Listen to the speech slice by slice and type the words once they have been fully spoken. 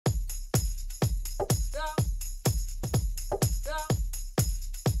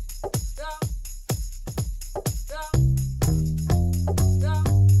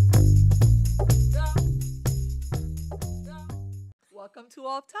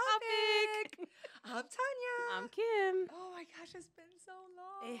Off Topic. I'm Tanya. I'm Kim. Oh my gosh, it's been so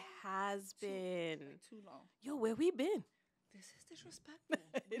long. It has been. Too long. Yo, where we been? This is disrespectful.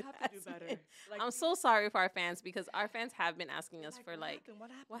 We have to do better. Like, I'm so sorry for our fans because our fans have been asking us for what like, happened? What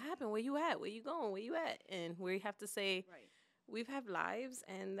happened? what happened? Where you at? Where you going? Where you at? And we have to say Right. we've had lives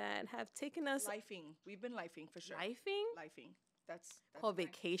and that have taken us Lifing. We've been lifing for sure. lifing, Lifing. That's called my-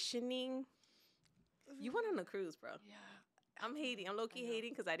 vacationing. You went on a cruise, bro. Yeah. I'm hating. I'm low key I know. hating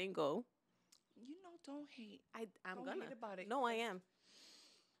because I didn't go. You know, don't hate. I'm Don't gonna. hate about it. No, I am.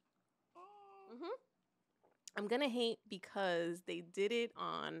 Oh. I'm gonna hate because they did it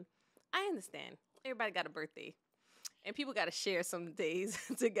on. I understand. Everybody got a birthday, and people got to share some days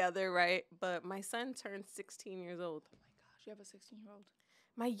together, right? But my son turned 16 years old. Oh my gosh, you have a 16-year-old.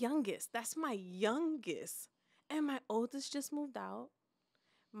 My youngest. That's my youngest, and my oldest just moved out.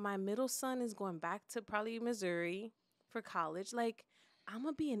 My middle son is going back to probably Missouri for college. Like, I'm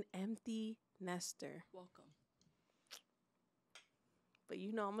gonna be an empty nester. Welcome. But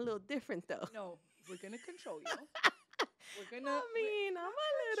you know, I'm a little different though. No, we're gonna control you. We're gonna. I mean, I'm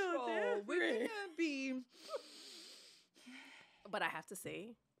a little different. We're gonna be. But I have to say,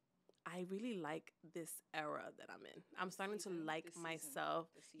 I really like this era that I'm in. I'm starting to Season? like The season. myself.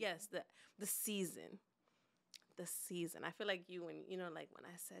 The season. Yes, the season. The season. I feel like you when like when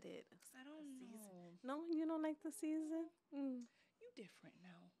I said it. It was I like don't the season. know. No, you don't like the season? You different now.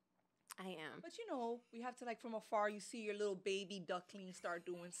 I am. But you know, we have to like from afar. You see your little baby duckling start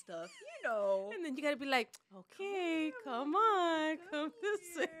doing stuff. You know. And then you gotta be like, okay, come on, come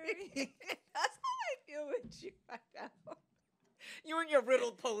this way. here. That's how I feel with you right now. You and your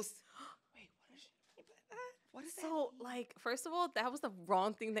riddle post. Wait, what is that? So, like, first of all, that was the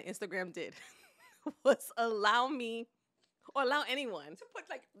wrong thing that Instagram did. Was allow me or allow anyone To put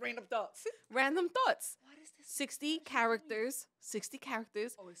like random thoughts. random thoughts. What is this? 60 What is she doing? characters. 60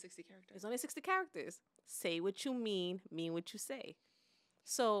 characters. Oh, it's 60 characters. There's only 60 characters. Say what you mean what you say.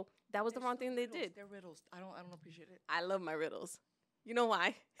 So that was the They're wrong still thing they riddles. did. They're riddles. I don't appreciate it. I love my riddles. You know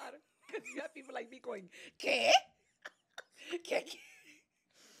why? Because you have people like me going, ¿Qué? ¿Qué?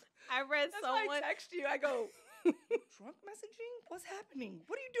 I read That's why someone. I text you. I go, drunk messaging? What's happening?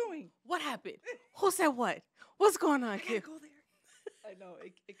 What are you doing? What happened? Who said what? What's going on, I gotta kid? go there. I know.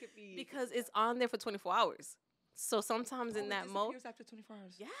 It could be. Because it's on there for 24 hours. So sometimes in it that mode. disappears after 24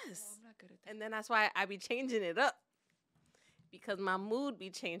 hours. Yes. Oh, I'm not good at that. And then that's why I be changing it up. Because my mood be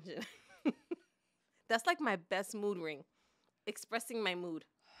changing. That's like my best mood ring. Expressing my mood.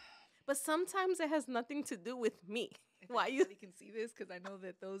 But sometimes it has nothing to do with me. Why you Everybody can see this because I know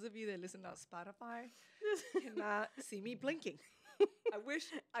that those of you that listen on Spotify cannot see me blinking. I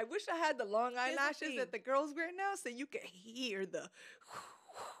wish I had the long Here's the eyelashes thing. that the girls wear now, so you could hear the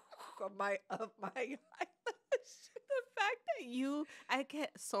of my eyelash. the fact that I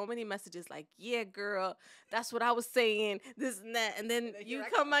get so many messages like, yeah, girl, that's what I was saying, this and that. And then then you you're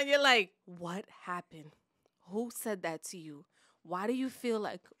like, come on, you're like, what happened? Who said that to you? Why do you feel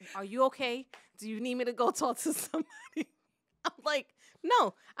like, are you okay? Do you need me to go talk to somebody? I'm like,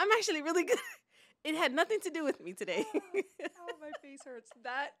 no, I'm actually really good. It had nothing to do with me today. Oh, my face hurts.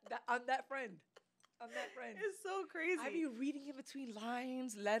 I'm that friend. I'm that friend. It's so crazy. I be reading in between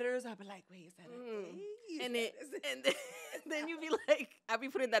lines, letters. I'll be like, wait, is that Mm. a A? and Is it, that- is it- and then you be like, I be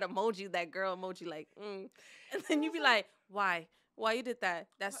putting that emoji, that girl emoji, like, and then you be was like- like, why you did that?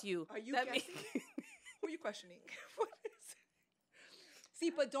 That's you. Are you That guessing? Who are you questioning? What is it? See,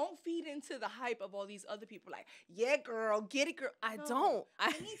 but don't feed into the hype of all these other people. Like, yeah, girl, get it, girl. I No. don't.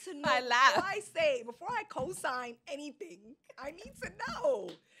 I need to know. I laugh. Before I co-sign anything, I need to know.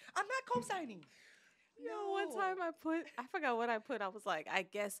 I'm not co-signing. No, one time I forgot what I put. I was like, I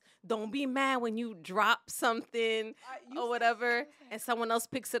guess don't be mad when you drop something You or said whatever something. and someone else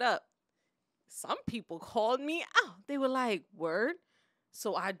picks it up. Some people called me out. They were like, word?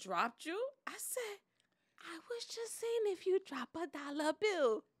 So I dropped you? I said, I was just saying if you drop a dollar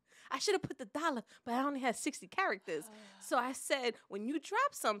bill. I should have put the dollar, but I only had 60 characters. So I said, when you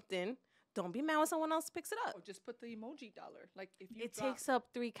drop something, don't be mad when someone else picks it up. Or just put the emoji dollar. Like if you It drop- takes up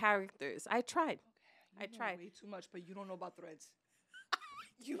 3 characters. I tried. You I know tried. way too much, but you don't know about threads.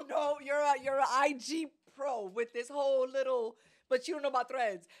 You know you're a IG pro with this whole little, but you don't know about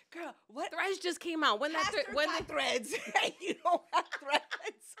threads, girl. What Threads just came out. When that Pastor when got threads? And you don't have threads.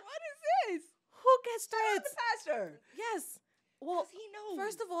 What is this? who gets Shout out threads? the pastor. Yes. Well, 'Cause he knows.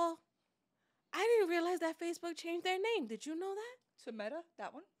 first of all, I didn't realize that Facebook changed their name. Did you know that? to Meta,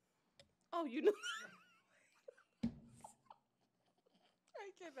 that one. Oh, you know. I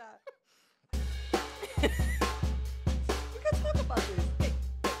cannot. We can talk about this. Hey,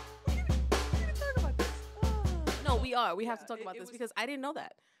 we can talk about this. No, No, we are. We have to Yeah, talk about it this was- because I didn't know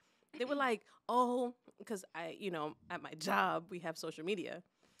that. They were like, oh, because at my job, we have social media.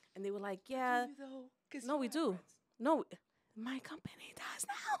 And they were like, yeah. Do you though? 'Cause No, you we have do. Threads. No, my company does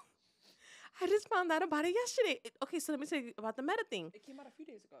now. I just found out about it yesterday. Okay, so let me tell you about the Meta thing. It came out a few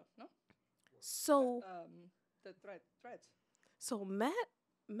days ago. No. So, The threads. so Meta,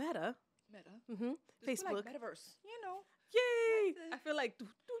 Meta. mm-hmm, Just feel Facebook. like metaverse. You know. Yay! like the- I feel like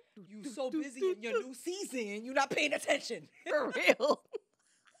You so busy in your new season, you're not paying attention. for real.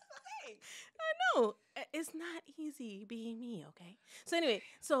 Hey. I know. It's not easy being me, okay? So anyway,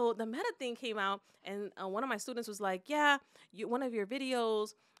 so the Meta thing came out, and one of my students was like, yeah, one of your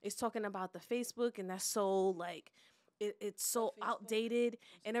videos is talking about the Facebook, and that's so, like, it's so Facebook? outdated,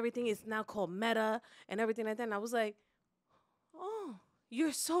 and everything is now called Meta, and everything like that. And I was like, oh,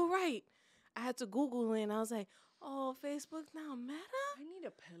 you're so right. I had to Google it, and I was like, oh, Facebook's now Meta? I need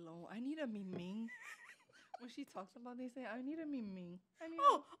a pillow. I need a miming. When she talks about these things, I need a miming.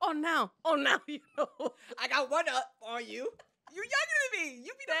 Oh, now you know. I got one up on you. You're younger than me.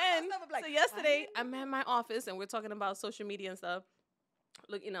 You be Then, the stuff. I'm like, so yesterday, I'm at my office, and we're talking about social media and stuff.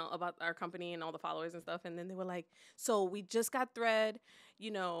 Look, about our company and all the followers and stuff. And then they were like, so we just got Thread.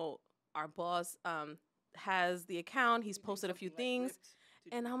 Our boss has the account. He's posted a few things.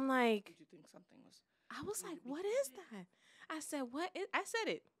 And I'm like, did you think something was? I was like, to be what is edited? that? I said, what is, I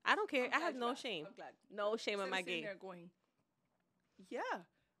said it. I don't care. I'm I glad have you no laughed. shame. I'm glad. No shame in Instead of my sitting game. there going, yeah.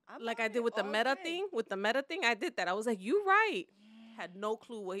 I'm Like on I did it with the all Meta day. thing. With the Meta thing, I did that. I was like, you right. Had no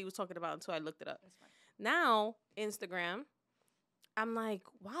clue what he was talking about until I looked it up. That's fine. Now, Instagram, I'm like,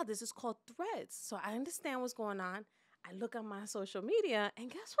 wow, this is called Threads. So I understand what's going on. I look at my social media,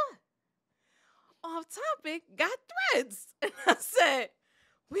 and guess what? Off Topic got Threads. And I said,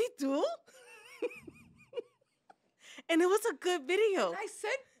 we do? And it was a good video.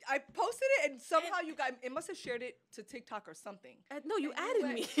 I posted it, and somehow you guys, it must have shared it to TikTok or something. No, you And added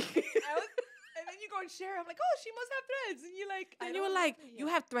went- me. and then you go and share. I'm like, oh, she must have Threads, and you're like, And you were like, you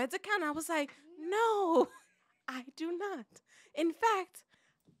have Threads account? I was like, no, I do not. In fact,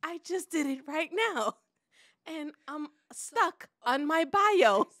 I just did it right now. And I'm stuck on my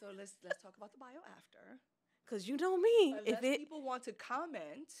bio. So let's talk about the bio after. Because you know me. Unless people want to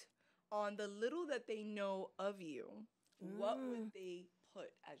comment on the little that they know of you, what would they put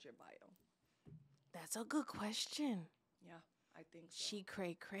as your bio? That's a good question. Yeah, I think so. She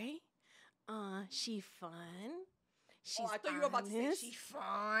cray cray. She fun. She's I thought you were about to say honest. she's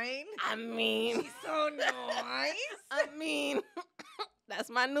fine. I mean, She's so nice. I mean, that's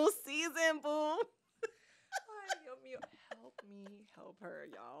my new season, boo. Ay, Dios mío. Help me help her,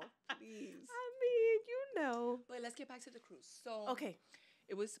 y'all. Please. I mean, you know. But let's get back to the cruise. So Okay.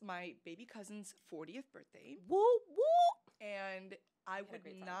 it was my baby cousin's 40th birthday. Woo woo. And I a would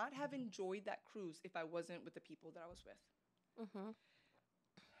great time. not have enjoyed that cruise if I wasn't with the people that I was with. Mm-hmm.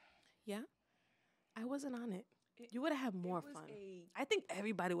 Yeah, I wasn't on it. You would have had more was fun. a- I think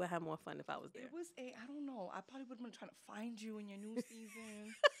everybody would have more fun if I was there. It was I don't know. I probably would have been trying to find you in your new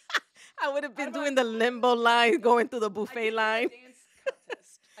season. I would have been I'm doing not- the limbo line, going through the I buffet did win a line. dance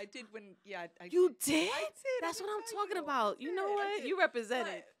contest. I did win. Yeah, I You did. did? I did. That's I what did I'm tell talking you. about. I You know did, I what? did. You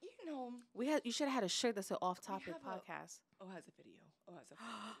represented. But, You should have had a shirt that said Off Topic have a- Podcast. Oh, it has a video. Oh, it has a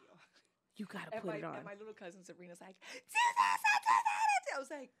video. You gotta And put it on. my little cousin Sabrina's like, do this, I do that. I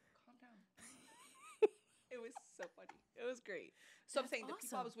was like, calm down. It was so funny. It was great. So I'm That's saying the people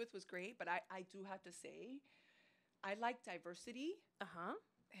I awesome. was with was great, but I do have to say, I like diversity, Uh-huh.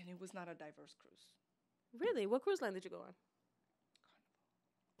 and it was not a diverse cruise. Really? What cruise line did you go on?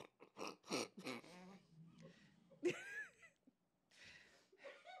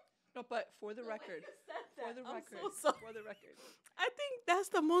 No, but for the record, for the I'm record, so sorry. for the record, I think that's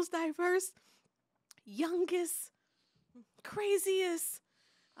the most diverse, youngest, craziest.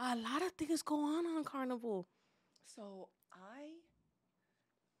 A lot of things go on Carnival. so I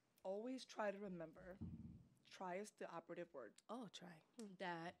always try to remember, try is the operative word, Oh, try.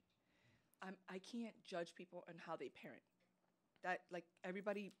 that I can't judge people on how they parent. That like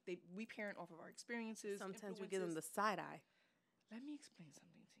everybody, we parent off of our experiences. Sometimes we give them the influences. side eye. Let me explain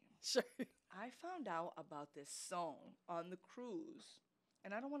something to you. Sure. I found out about this song on the cruise,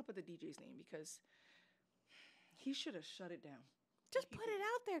 and I don't want to put the DJ's name because he should have shut it down. Just put it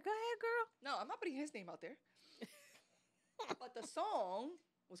out there. Go ahead, girl. No, I'm not putting his name out there. But the song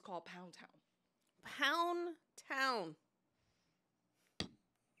was called Pound Town. Pound Town.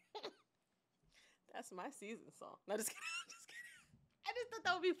 That's my season song. No, just kidding. Just kidding. I just thought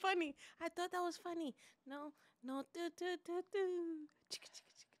that would be funny. I thought that was funny. No, do, do, do, do. Chicka,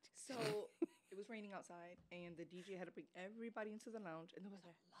 chicka, chicka, chicka. So it was raining outside, and the DJ had to bring everybody into the lounge, and there was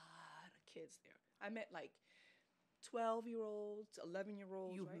a lot of kids there. I met like 12-year-olds,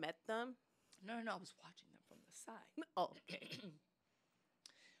 11-year-olds. You right? met them? No, I was watching them from the side. Oh, okay.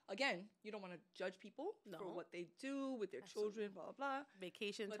 Again, you don't want to judge people for No. what they do with their Absolutely. children, blah, blah, blah.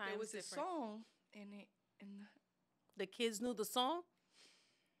 Vacation But time there was is this different. song, and The kids knew the song?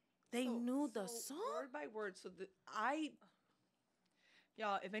 They knew the song? Word by word. So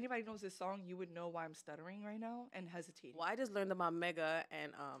y'all, if anybody knows this song, you would know why I'm stuttering right now and hesitating. Well, I just learned about Mega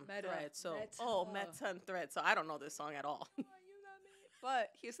and Meta. Thread. So, Meta. Meta and Thread. So I don't know this song at all.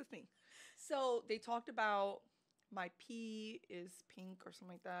 But here's the thing. So they talked about my pee is pink or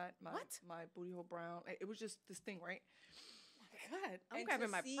something like that. My booty hole brown. It was just this thing, right? Oh my God. I'm And grabbing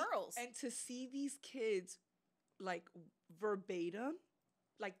to my see- pearls. And to see these kids like verbatim,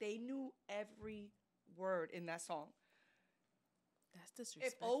 like they knew every word in that song. That's If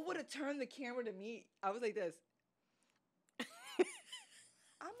disrespectful. O would have turned the camera to me, I was like this.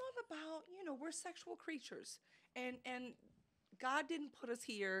 I'm all about, we're sexual creatures. And God didn't put us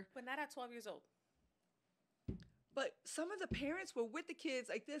here. But not at 12 years old. But some of the parents were with the kids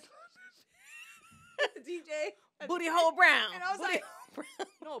like this. The DJ. Booty hole brown. And I was Booty like, hole brown.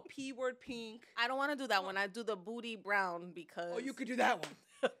 no, P word pink. I don't want to do that one. I do the booty brown because. Oh, you could do that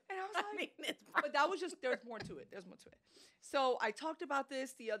one. And I was like, I mean, it's brown. but that was just, there's more to it. There's more to it. So I talked about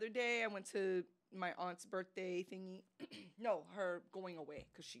this the other day. I went to my aunt's birthday thingy. No, her going away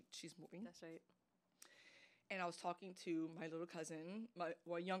because she's moving. That's right. And I was talking to my little cousin,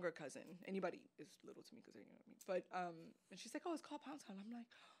 my younger cousin. Anybody is little to me because they're younger than me. But and she's like, "Oh, it's called Pound Town." I'm like,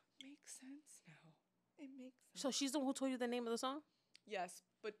 makes sense now. It makes sense. So she's the one who told you the name of the song? Yes,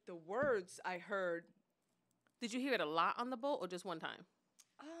 but the words I heard. Did you hear it a lot on the boat or just one time?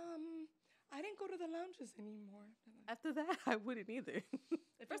 I didn't go to the lounges anymore. After that, I wouldn't either.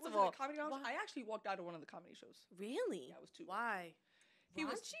 If First it of wasn't all, a comedy lounge, why- I actually walked out of one of the comedy shows. Really? Yeah, it was too. Why? He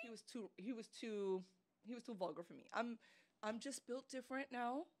was too vulgar for me. I'm just built different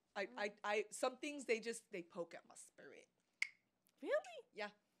now. I some things they poke at my spirit. Really? Yeah,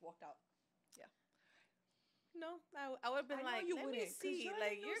 walked out. Yeah. No, I would have been I know like, you let me wouldn't, 'cause see. you're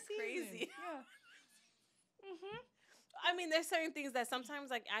Like, in no you're season. crazy. Yeah. Mhm. I mean, there's certain things that sometimes,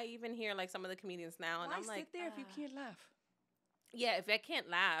 like, I even hear, like, some of the comedians now, and Why I'm like, sit there if you can't laugh? Yeah, if I can't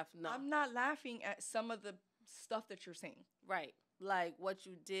laugh, no. I'm not laughing at some of the stuff that you're saying. Right. Like, what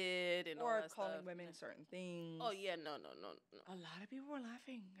you did and all Or that calling stuff. women certain things. Oh, yeah, no. A lot of people were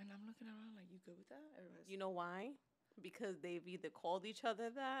laughing, and I'm looking around like, you good with that? Everybody's- You know why? Because they've either called each other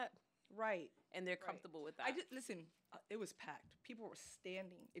that, right. and they're Right. comfortable with that. I just listen. It was packed. People were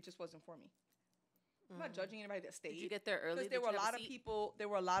standing. It just wasn't for me. I'm not judging anybody that stayed. Did you get there early? Because there Did were you a have lot of seat? people. There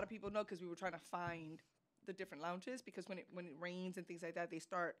were a lot of people. No, because we were trying to find the different lounges. Because when it rains and things like that, they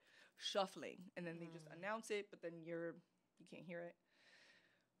start shuffling, and then they just announce it. But then you can't hear it.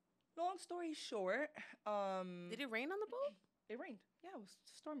 Long story short, Did it rain on the boat? it rained. Yeah, it was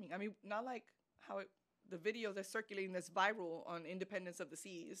storming. I mean, not like how the video that's circulating that's viral on Independence of the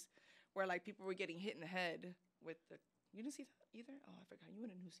Seas, where like people were getting hit in the head with the. You didn't see that either? Oh, I forgot. You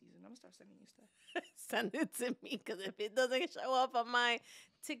in a new season. I'm gonna start sending you stuff. Send it to me, because if it doesn't show up on my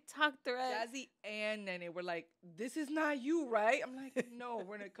TikTok thread. Jazzy and Nene were like, "This is not you, right?" I'm like, "No,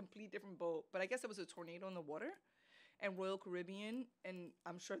 we're in a complete different boat." But I guess it was a tornado in the water, and Royal Caribbean, and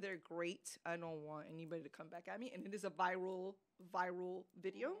I'm sure they're great. I don't want anybody to come back at me, and it is a viral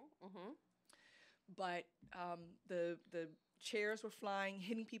video. Mm-hmm. But the chairs were flying,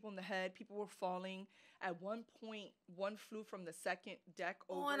 hitting people in the head. People were falling. At one point, one flew from the second deck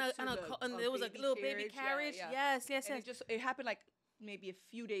over and there was a little baby carriage. Yeah. Yes. And it happened like maybe a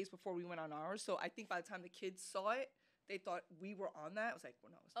few days before we went on ours. So I think by the time the kids saw it, they thought we were on that. I was like,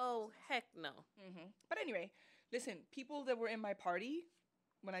 well, no. Oh, heck no. But anyway, listen, people that were in my party,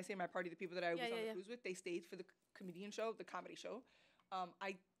 when I say my party, the people that I was on the cruise with, they stayed for the comedy show.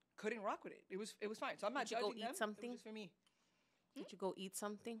 I couldn't rock with it. It was fine. So I'm not Did you go judging them. eat something? It was just for me. Did you go eat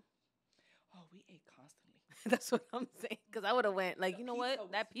something? Oh, we ate constantly. That's what I'm saying. Because I would have went, like, The you know pizza what?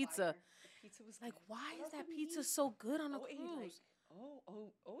 was That pizza. fire. The pizza was Like, good. why What is else that did we pizza eat? so good on a Oh, ate cruise?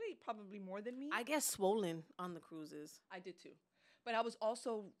 like, ate probably more than me. I get swollen on the cruises. I did too. But I was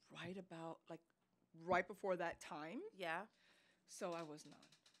also right before that time. Yeah. So I was not.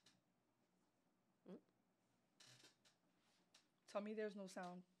 Tell me there's no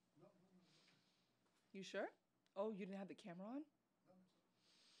sound. You sure? Oh, you didn't have the camera on?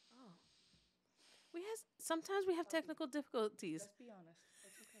 Oh. Sometimes we have technical difficulties. Let's be honest.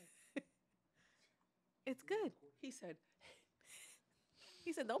 It's okay. It's good. He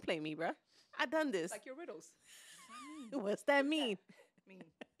said, Don't play me, bruh. I done this. like your riddles. What's that mean? mean?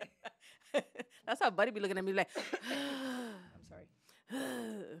 That's how Buddy be looking at me like, I'm sorry.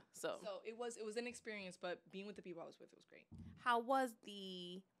 So it was an experience, but being with the people I was with, it was great. how was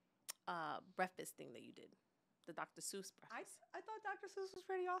the breakfast thing that you did? The Dr. Seuss breakfast. I thought Dr. Seuss was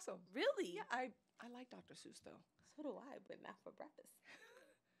pretty awesome. Really? Yeah, I like Dr. Seuss though. So do I, but not for breakfast.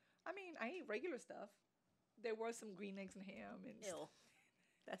 I mean, I ate regular stuff. There was some green eggs and ham and Ew.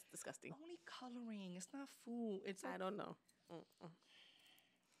 That's disgusting. only coloring. It's not food. It's I don't know. Mm-mm.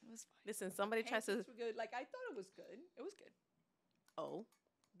 It was fine. Listen, somebody tries to. Pancakes were good. Like I thought it was good. It was good. Oh,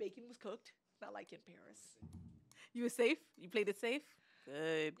 Bacon was cooked, not like in Paris. you were safe. You played it safe.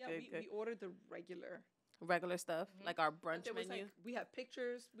 Good, Yeah, good, good. we ordered the regular. Regular stuff, Mhm. like our But brunch there was menu. like we have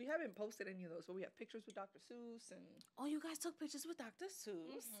pictures. We haven't posted any of those, but we have pictures with Dr. Seuss and Oh, you guys took pictures with Dr.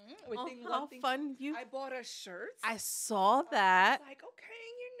 Seuss. with Oh, thing, how one thing. fun you! I bought a shirt. I saw I that. was like, okay,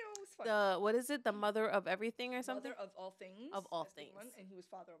 it's fun. The what is it? The mother of everything or something? Mother of all things. Of all that's the things. one, and he was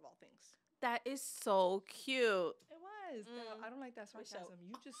father of all things. That is so cute. It was. Mm. I don't like that Wish I- sarcasm.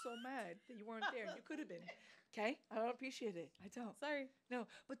 You just so mad that you weren't there. You could have been. Okay? I don't appreciate it. I don't. Sorry. No.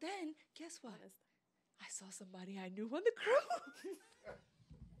 But then, guess what? Honest. I saw somebody I knew on the cruise.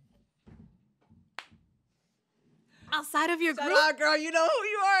 Outside of your Shut group? up, girl. You know who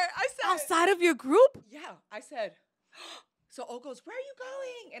you are. I said. Outside of your group? Yeah. I said. So O goes, where are you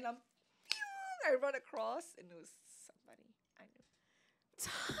going? And I run across, and it was somebody I knew.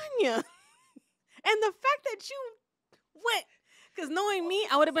 Tanya. And the fact that you went, because knowing me,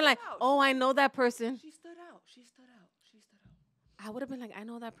 I would have been like, Stood out. oh, I know that person. She stood out. She stood out. She stood out. I would have been like, I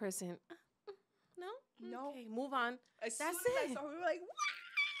know that person. No? No. Okay, move on. As That's soon as it. I saw her, we were like,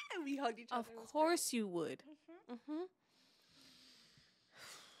 "Wah!" And we hugged each other. Of It was great. course you would. Mm-hmm.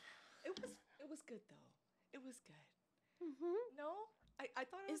 It was good though. It was good. Mm-hmm. No, I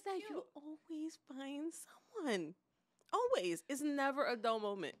thought it was Is that cute. you always find someone? Always. It's never a dull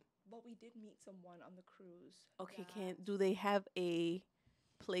moment. But we did meet someone on the cruise. Okay, that- do they have a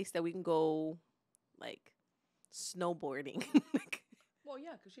place that we can go, like, snowboarding? Well,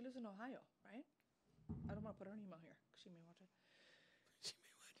 yeah, because she lives in Ohio, right? I don't want to put her email here because she may watch it.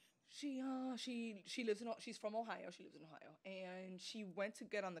 She lives in she's from Ohio. She lives in Ohio, and she went to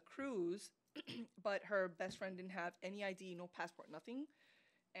get on the cruise, but her best friend didn't have any ID, no passport, nothing,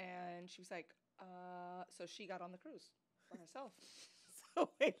 and she was like, so she got on the cruise for herself. So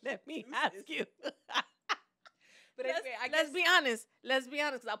wait, let me ask you. But anyway, Let's be honest. Let's be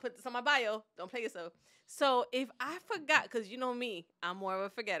honest, because I'll put this on my bio. Don't play yourself. So if I forgot, because you know me, I'm more of a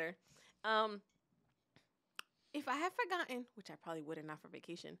forgetter. If I had forgotten, which I probably wouldn't, not for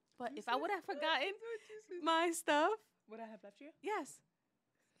vacation, but if I would have forgotten my stuff, would I have left you? yes.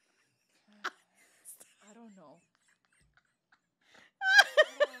 I don't know.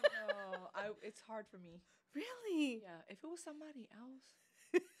 I don't know. It's hard for me. Really? Yeah, if it was somebody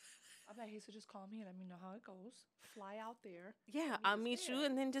else, I'm like, hey, so just call me and let me know how it goes. Fly out there. Yeah, meet I'll us meet you there.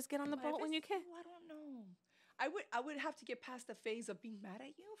 and then just get on the But if boat when you it's can. I don't know. I would have to get past the phase of being mad at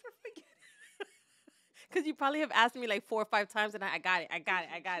you for forgetting. Because you probably have asked me like 4 or 5 times, and I got it. I got it.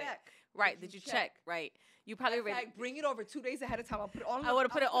 Check. Right? Did Did you you check? check? Right? You probably In already. fact, bring it over 2 days ahead of time. I'll put it all. I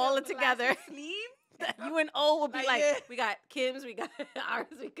would've put it all in together. Sleeve. You and O will be Like, like, yeah. we got Kim's, we got ours,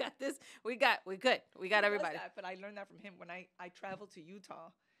 we got this, we're good, we got He does everybody. that, but I learned that from him when I traveled to Utah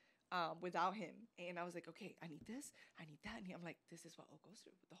without him. And I was like, okay, I need this, I need that. And I'm like, this is what O goes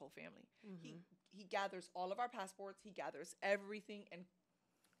through with the whole family. He gathers all of our passports. He gathers everything and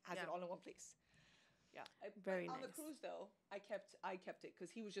has Yeah. it all in one place. Yeah. Very On the nice. cruise though, I kept it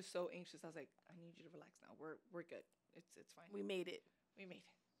because he was just so anxious. I was like, I need you to relax now. We're good. It's fine. We made it. We made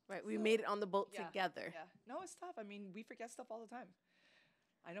it. Right, we So, made it on the boat yeah, together. Yeah. No, it's tough. I mean, we forget stuff all the time.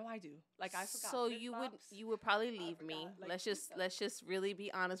 I know I do. Like I forgot. So you would probably leave me. forgot, like, Let's just really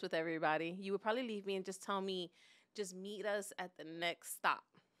be honest with everybody. You would probably leave me and just tell me, just meet us at the next stop.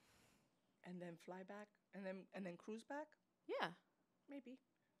 and then fly back and then cruise back. Yeah, Maybe.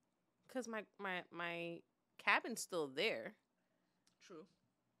 because my cabin's still there, True.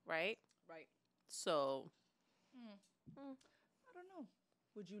 right? Right. So I don't know.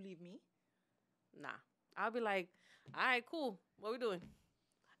 Would you leave me? nah, I'll be like, all right, cool. What we doing?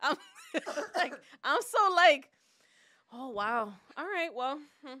 I'm like, I'm so like, oh wow. All right, well,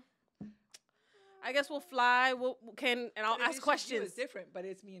 I guess we'll fly. And I'll But if ask it's just you, questions. It's different, but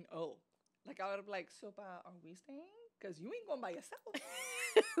it's me and O. Like I would be like, so are we staying? Because you ain't going by yourself.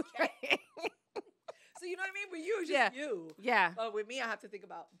 Right. So you know what I mean? With you, it's just Yeah. you. Yeah, But with me, I have to think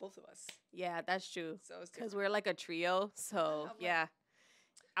about both of us. yeah, that's true. So it's Because different. we're like a trio. So I'm like- yeah,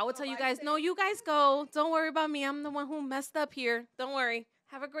 I would So tell you if I guys, say- no, you guys go. Don't worry about me. I'm the one who messed up here. Don't worry.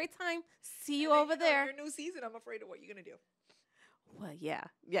 Have a great time. See you And then, over know, there. Your new season. I'm afraid of what you're gonna do. Well, yeah.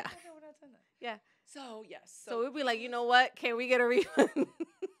 Yeah. No, we're not done that. Yeah. So yes. So we'd be like, you know what? Can we get a refund?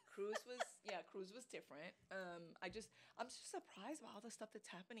 Cruise was different. I'm just surprised by all the stuff that's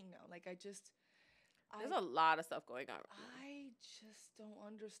happening now. Like There's a lot of stuff going on. I just don't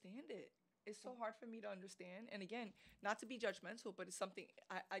understand it. It's so hard for me to understand. And again, not to be judgmental, but it's something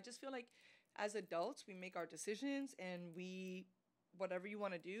I just feel like as adults, we make our decisions and whatever you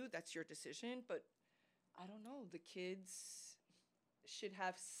want to do, that's your decision. But I don't know, the kids should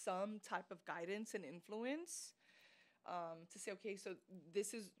have some type of guidance and influence to say, okay, so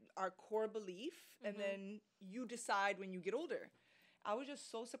this is our core belief, and then you decide when you get older. I was just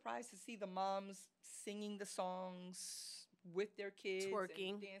so surprised to see the moms singing the songs with their kids,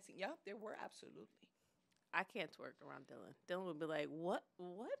 Twerking, and dancing. Yeah, there were absolutely. I can't twerk around Dylan. Dylan would be like, "What?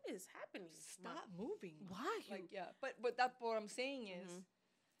 What is happening? Stop moving." Why? Like, yeah, but that's what I'm saying is.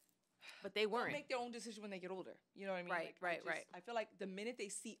 But they They'll weren't. make their own decision when they get older. You know what I mean? Right, Like, right. I feel like the minute they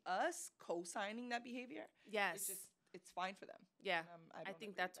see us co-signing that behavior, Yes. it's fine for them. Yeah. I I don't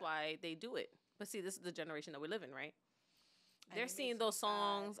think agree that's with that. why they do it. But see, this is the generation that we live in, right? And They're it seeing makes me those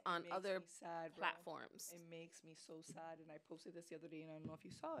songs sad. on It makes other me sad, bro. platforms. It makes me so sad. And I posted this the other day, and I don't know if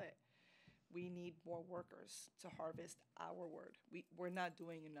you saw it. We need more workers to harvest our word. We're not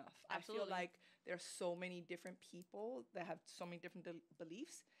doing enough. Absolutely. I feel like there's so many different people that have so many different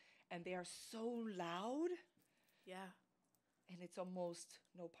beliefs, and they are so loud, Yeah. and it's almost,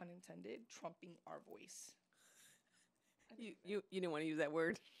 no pun intended, trumping our voice. You didn't want to use that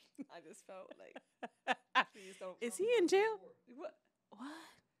word. I just felt like, please don't. Is he in jail? What? What?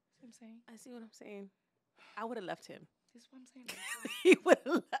 See what I'm saying? I see what I'm saying. I would have left him. This is what I'm saying. He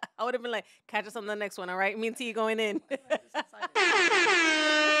would. I would have been like, catch us on the next one. All right, me and T going in.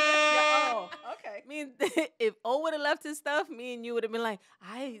 Oh, okay. Me and if O would have left his stuff, me and you would have been like,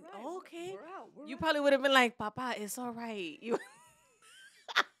 Right, okay. We're out. You probably would have been like, Papa, it's all right. You.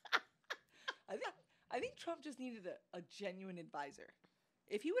 I think Trump just needed a genuine advisor.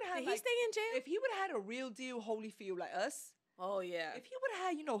 If he would have, Did he stay in jail? if he would have had a real deal Holyfield like us, Oh yeah. if he would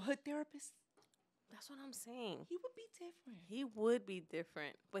have had, hood therapists, That's what I'm saying. he would be different. He would be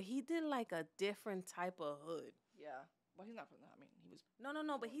different, but he did like a different type of hood. Yeah. Well, he's not from that. I mean, he was.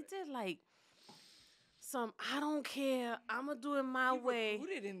 No, but he did like some. I don't care. I'ma do it my way.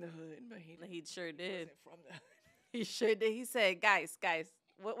 Rooted in the hood, but He sure did. wasn't from the hood. He sure did. He said, "Guys,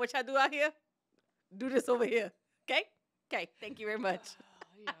 what y'all do out here? Do this over here, okay? Okay. Thank you very much."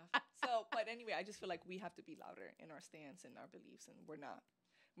 Yeah. So, but anyway, I just feel like we have to be louder in our stance and our beliefs, and we're not.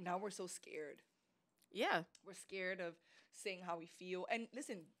 Now we're so scared. Yeah. We're scared of saying how we feel. And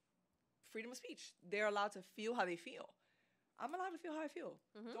listen, freedom of speech. They're allowed to feel how they feel. I'm allowed to feel how I feel.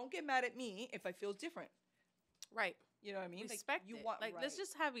 Mhm. Don't get mad at me if I feel different. Right. You know what I mean? Respect you it. want Like, right. let's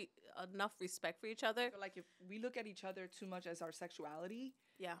just have enough respect for each other. I feel like if we look at each other too much as our sexuality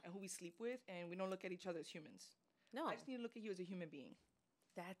Yeah. and who we sleep with, and we don't look at each other as humans. No, I just need to look at you as a human being.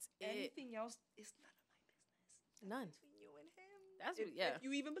 that's it. Anything else is none of my business. None. Between you and him. That's if, yeah. If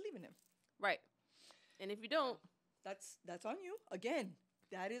you even believe in him. Right. And if you don't, That's on you. Again,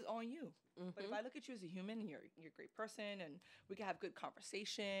 that is on you. But if mhm. I look at you as a human and you're a great person and we can have good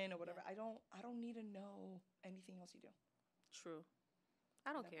conversation or whatever, I don't need to know anything else you do. True.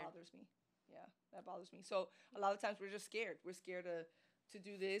 I don't That care. bothers me. Yeah, that bothers me. So a lot of times we're just scared. We're scared to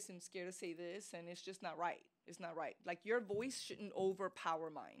do this and scared to say this, and it's just not right. It's not right. Like your voice shouldn't overpower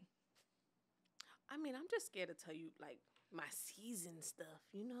mine. I mean, I'm just scared to tell you like my season stuff.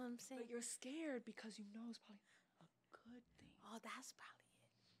 You know what I'm saying? But you're scared because you know it's probably a good thing, Oh, that's probably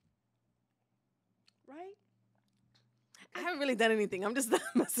right? it. I haven't really done anything. I'm just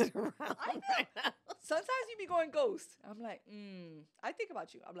messing around I know. right now. Sometimes you be going ghost. I'm like, I think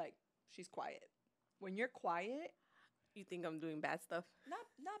about you. I'm like, she's quiet. When you're quiet, You think I'm doing bad stuff?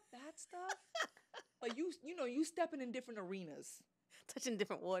 not bad stuff, but you stepping in different arenas. Touching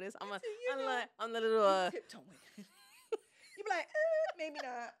different waters. I'm That's it, you know. on the little You tiptoeing. You be like, maybe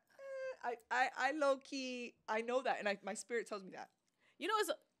not. I low key, I know that, and my spirit tells me that. You know,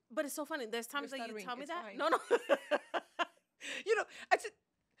 but it's so funny. There's times that you stuttering. tell me It's that. fine. No. I said,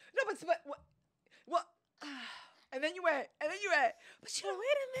 no, but what? And then you went, but But wait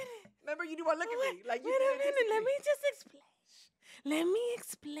a minute. remember you didn't want to look at me. Like, you Wait a didn't minute. Let disagree. me just explain. Let me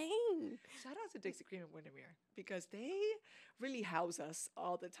explain. Shout out to Dixie Cream and Windermere because they really house us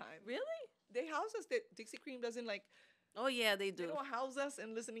all the time. Really? They house us. That Dixie Cream doesn't like. Oh yeah, they They do. don't house us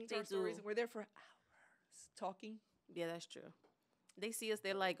and listening to They our stories, do. and we're there for hours talking. Yeah, that's true. They see us,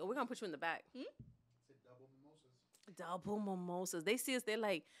 they're like, "Oh, we're gonna put you in the back." Double mimosas. They see us, they're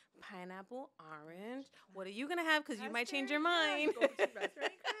like, "Pineapple, orange. What are you gonna have? Because you might change your mind." Go to raspberry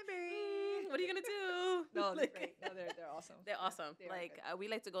and cranberry. What are you gonna do? No, No, they're great. No, they're awesome. They're awesome. They are Like good. we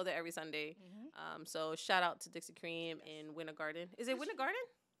like to go there every Sunday. Mhm. So shout out to Dixie Cream in Winter Garden. Is it Winter Garden?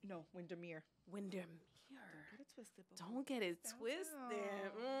 No, Windermere. Windermere. Get it twisted. Boo. Don't get it Down twisted.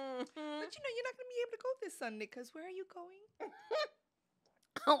 south. Mhm. But you're not gonna be able to go this Sunday because where are you going?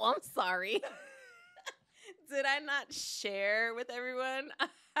 Oh, I'm sorry. Did I not share with everyone?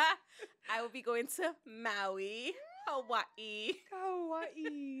 I will be going to Maui, Hawaii.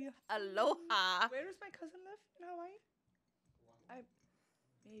 Hawaii. Aloha. Where does my cousin live in Hawaii?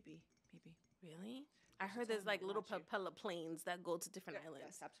 Maybe. Really? I heard tell there's me like little last year. propeller planes that go to different islands.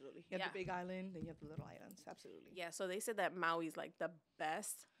 Yes, absolutely. You have the big island, then you have the little islands. Absolutely. Yeah, so they said that Maui's like the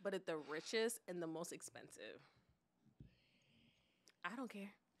best, but it's the richest and the most expensive. I don't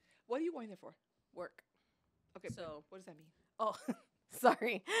care. What are you going there for? Work. Okay, So- so what does that mean? Oh,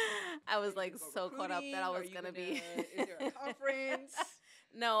 sorry. I was Are you like gonna so go caught up that I recruiting? was Are you gonna be. Is there a conference?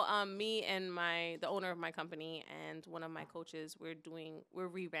 No, me and the owner of my company and one of my coaches, we're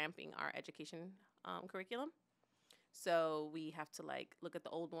revamping our education curriculum. So we have to like look at the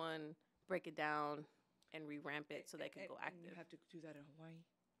old one, break it down, and revamp it so they can go And active. you have to do that in Hawaii.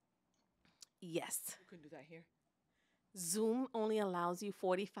 Yes. You couldn't do that here. Zoom only allows you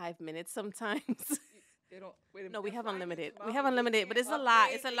 45 minutes sometimes. They don't. Wait a minute. No, we have That's fine. unlimited. It's We have Maui. They unlimited, but can't it's a lot.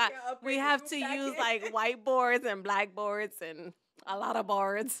 upgrade. It's a They lot. can't We upgrade the have Zoom to use package. like whiteboards and blackboards and a lot of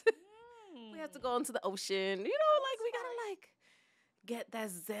boards. We have to go into the ocean. You know, like we gotta like get that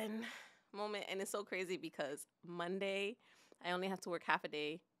zen moment. And it's so crazy because Monday I only have to work half a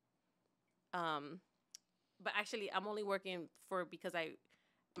day. But actually I'm only working because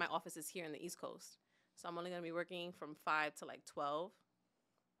my office is here in the East Coast. So I'm only gonna be working from 5 to like 12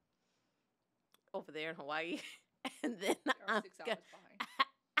 over there in Hawaii. And then They are I'm 6 hours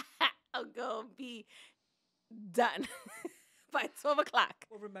behind. gonna be done by 12 o'clock.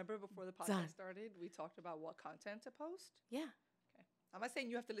 Well, remember before the podcast Done. started, we talked about what content to post. Yeah. I'm not saying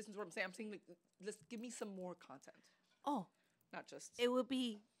you have to listen to what I'm saying. I'm saying like, let's give me some more content, Oh, not just. it would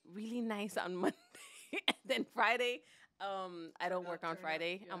be really nice on Monday. And then Friday, I don't work on turn up,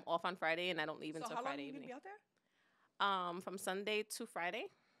 Friday. yeah. I'm off on Friday and I don't leave So until how long are Friday you gonna evening. be out there? From Sunday to Friday.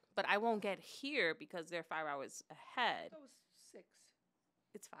 But I won't get here because they're 5 hours ahead. That was 6,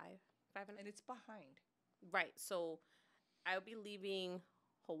 It's 5 and and it's behind. right. So I'll be leaving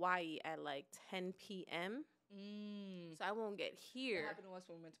Hawaii at like 10 p.m. So I won't get It here. happened to us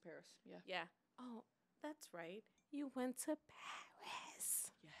when we went to Paris. Yeah. Yeah. Oh, that's right. You went to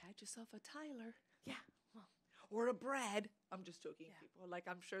Paris. You had yourself a Tyler. Yeah. Well, Or a Brad. I'm just joking, Yeah. people. Like,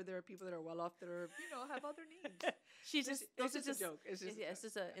 I'm sure there are people that are well off that are, have other names. she's just It's those just are a joke. It's just a it's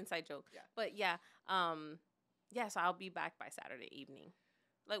joke. just an inside joke. Yeah. But yeah, so I'll be back by Saturday evening.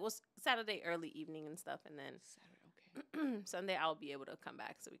 Like Saturday early evening and stuff, and then Saturday, okay. Sunday I'll be able to come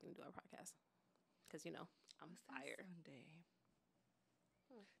back so we can do our podcast. Because I'm What's that fired. Sunday.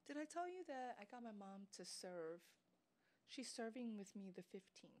 Did I tell you that I got my mom to serve? She's serving with me the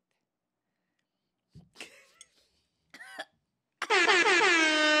 15th.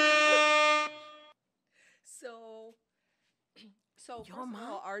 So Your first of mom?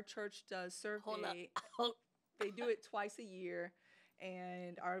 all, our church does survey. Hold up. They do it twice a year,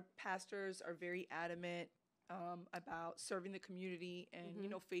 and our pastors are very adamant about serving the community, and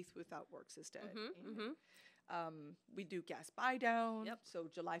faith without works is dead. Amen. We do gas buy down. Yep. So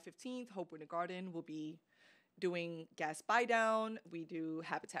July 15th, Hope in the Garden will be doing gas buy down. We do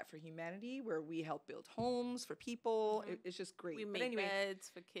Habitat for Humanity, where we help build homes for people. It's just great. We But make anyway, beds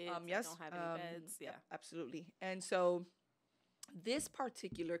for kids yes, that don't have any beds. Yeah. absolutely. And so this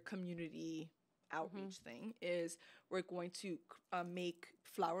particular community outreach thing is we're going to make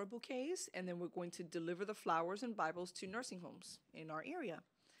flower bouquets, and then we're going to deliver the flowers and Bibles to nursing homes in our area.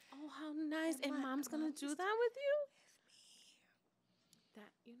 Oh, how nice. And my mom's going mom to do just that with you? That,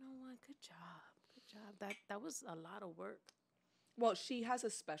 you know what? Good job. Good job. That was a lot of work. Well, she has a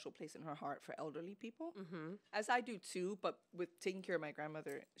special place in her heart for elderly people, as I do too. But with taking care of my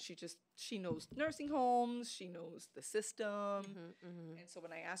grandmother, she knows nursing homes, she knows the system, and so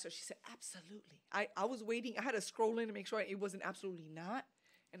when I asked her, she said, "Absolutely." I was waiting. I had to scroll in to make sure it wasn't absolutely not,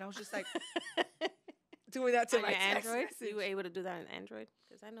 and I was just like doing that to On my your text Android? message. You were able to do that on Android?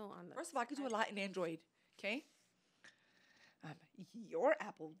 Because I know on the... First of all, I could do a lot in Android. Okay, your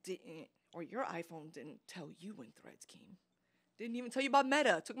Apple didn't, or your iPhone didn't tell you when Threads came. Didn't even tell you about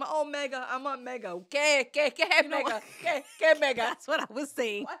Meta. Took my own Mega. I'm on Mega. Okay, You know Mega. what? Okay, Mega. That's what I was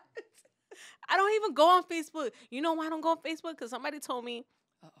saying. What? I don't even go on Facebook. You know why I don't go on Facebook? Because somebody told me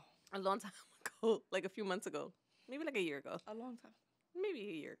Uh-oh. a long time ago, like a few months ago, maybe like a year ago, A long time. maybe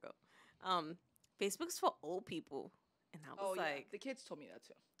a year ago. Facebook's for old people. And I was Oh, yeah. like, The kids told me that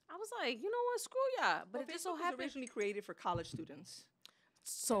too. I was like, you know what? Screw y'all. But Well, it just so Facebook was happened. originally created for college students.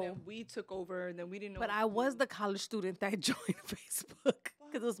 So, And then we took over, and then we didn't know. but what I to was do. the college student that joined Facebook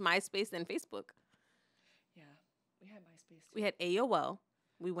because it was MySpace and Facebook. Yeah, we had MySpace. Too. We had AOL.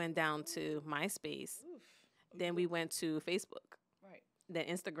 We went down to MySpace. Oof. Then we went to Facebook. Right. Then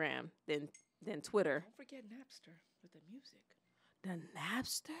Instagram. Then Twitter. Don't forget Napster with the music. The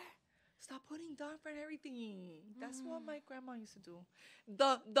Napster. Stop putting dot for everything. That's what my grandma used to do.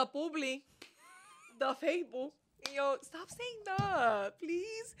 The publi, the Facebook. Yo, stop saying the,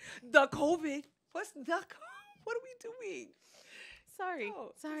 please. The COVID. What's the? What are we doing? Sorry.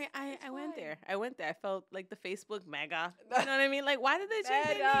 No, Sorry. it's I went fine. there. I went there. I felt like the Facebook mega. You know what I mean? Like, why did they change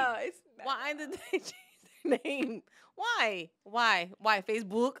their name? Meta. It's Why meta. did they change their name? Why?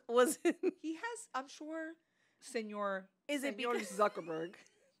 Facebook was. He has, I'm sure, Senor. Is it Senor because- Zuckerberg?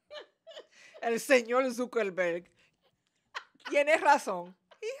 El Señor Zuckerberg. Tiene razón.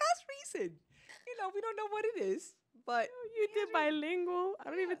 He has reason. You know, we don't know what it is, but You he did has reason. bilingual. I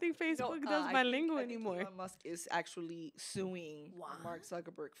don't even think Facebook does I bilingual think anymore. Elon Musk is actually suing What? Mark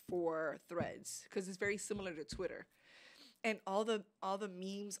Zuckerberg for Threads because it's very similar to Twitter, and all the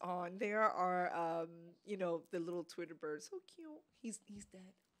memes on there are you know, the little Twitter bird, so cute. He's dead.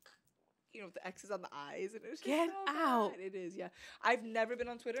 You know, the X's on the eyes, and it's just Get so out. bad. It is, yeah. I've never been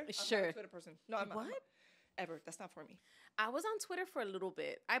on Twitter. I'm not Sure. a Twitter person. No, I'm not. What? Ever. That's not for me. I was on Twitter for a little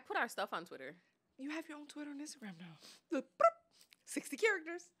bit. I put our stuff on Twitter. You have your own Twitter and Instagram now. The 60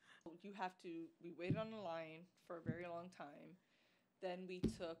 characters. You have to, we waited on the line for a very long time. Then we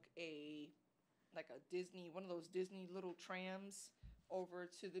took one of those Disney little trams over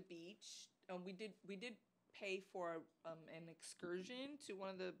to the beach. And we did pay for an excursion to one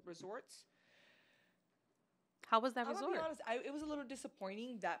of the resorts. How was that I'm gonna resort? be honest, it was a little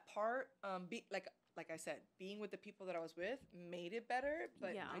disappointing, that part. Like I said, being with the people that I was with made it better,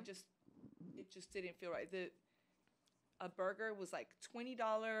 but Yeah. it just didn't feel right. A burger was like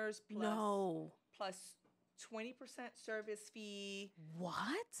 $20 No. plus 20% service fee.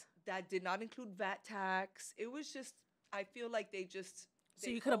 What? That did not include VAT tax. It was just, I feel like So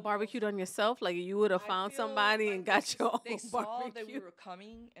you could have barbecued on yourself? Like you would have found somebody and got your own They saw barbecue? that we were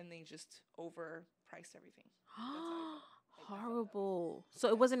coming and they just overpriced everything. how I felt. Like, I felt that way. Horrible. So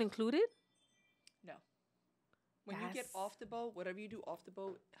it wasn't included? No. When you get That's- off the boat, whatever you do off the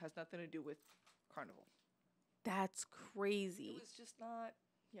boat has nothing to do with Carnival. That's It crazy. was just not,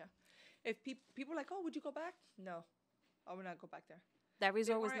 yeah. If people are like, oh, would you go back? No, I would not go back there. That They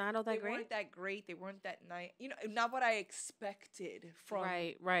resort was weren't- not all that They great? weren't that great. They weren't that nice. You know, not what I expected from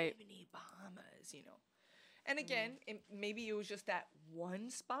Right. Bimini, Bahamas, you know. And again, maybe it was just that one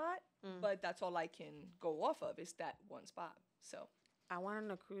spot, but that's all I can go off of is that one spot. So I went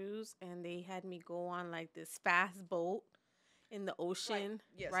on a cruise and they had me go on like this fast boat in the ocean,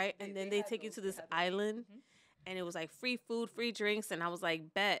 Yes, right? they- And then they they had take you those, to they this had those. island, Mhm. and it was like free food, free drinks, and I was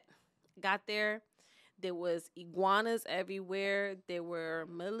like, bet. Got there, there was iguanas everywhere. There were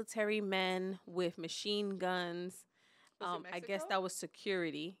military men with machine guns. Was it I guess Mexico? that was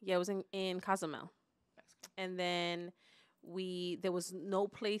security. Yeah, it was in Cozumel. Mexico. And then there was no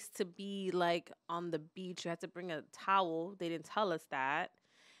place to be like on the beach. You had to bring a towel. They didn't tell us that.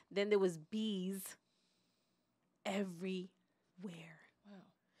 Then there was bees everywhere. Wow.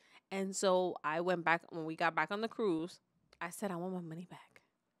 And so I went back when we got back on the cruise. I said I want my money back.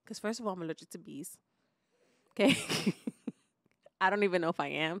 Because first of all, I'm allergic to bees. Okay. I don't even know if I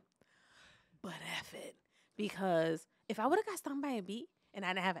am. But F it. Because if I would have got stung by a bee and I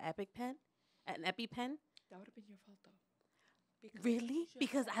didn't have an EpiPen, That would have been your fault, though. Because really? you should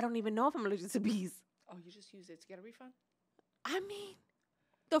Because have- I don't even know if I'm allergic to bees. Oh, you just used it to get a refund? I mean,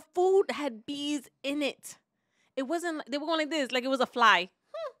 the food had bees in it. It wasn't, they were going like this, like it was a fly.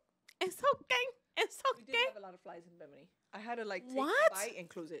 It's okay. It's We did okay. have a lot of flies in Bimini. I had to like take What? a bite and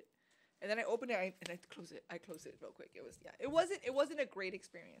close it. And then I opened it and I closed it. I closed it real quick. It was, yeah. It wasn't a great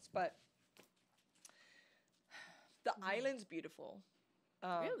experience, but the island's beautiful.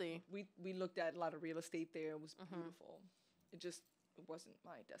 Really? We looked at a lot of real estate there. It was Mhm. beautiful. It wasn't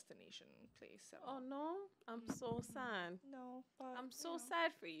my destination place. So Oh, no? I'm so sad. no, but I'm you so know.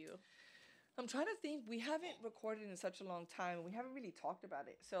 sad for you. I'm trying to think. We haven't recorded in such a long time, and we haven't really talked about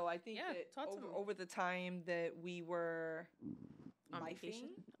it. So I think Yeah, that talk to me. over the time that we were On lifing, vacation?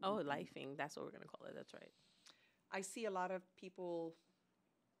 Oh, lifing. That's what we're going to call it. That's right. I see a lot of people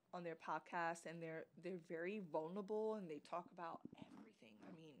on their podcast, and they're very vulnerable, and they talk about everything.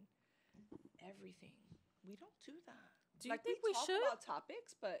 I mean, everything. We don't do that. Do you think we talk should? about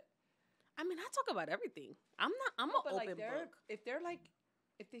topics, but I mean, I talk about everything. I'm an but open like book. if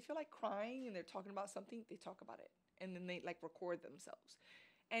they feel like crying and they're talking about something, they talk about it, and then they like record themselves.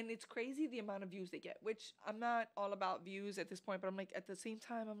 And it's crazy the amount of views they get, which I'm not all about views at this point, but I'm like, at the same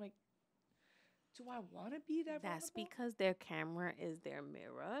time, I'm like, do I want to be that That's vulnerable? because their camera is their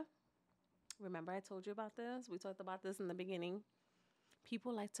mirror. Remember I told you about this? We talked about this in the beginning.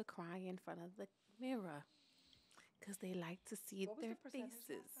 People like to cry in front of the mirror because they like to see What was their the percentage faces.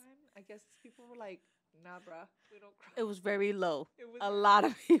 last time? I guess people were like, nah, bruh, we don't cry. It was very low. It was A lot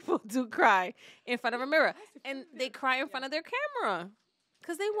of people do cry in front of a mirror. Guys, in front And of they their- cry in yeah. front of their camera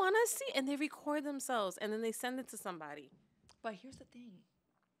because they want to see, and they record themselves and then they send it to somebody. But here's the thing.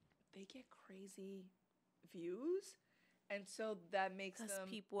 They get crazy views. And so that makes Because them...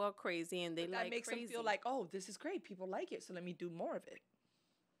 people are crazy and they that like makes crazy. them feel like, oh, this is great. People like it. So let me do more of it.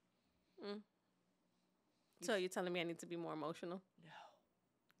 So you're telling me I need to be more emotional?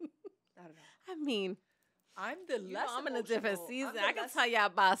 No. Not at all. I mean, I'm the you less know, I'm in a different emotional. season. I'm the I can less- tell y'all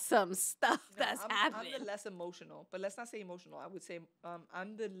about some stuff No, that's I'm happening. the less emotional, but let's not say emotional. I would say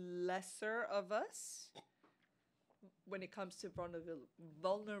I'm the lesser of us when it comes to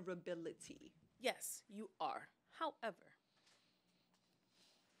vulnerability. Yes, you are. However,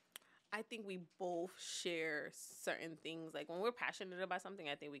 I think we both share certain things. Like when we're passionate about something,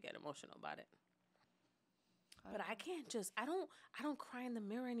 I think we get emotional about it. But I can't just I don't cry in the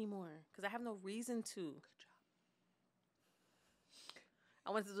mirror anymore because I have no reason to. Good job. I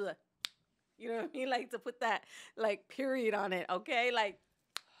want to do that. You know what I mean? Like to put that like period on it, okay? Like,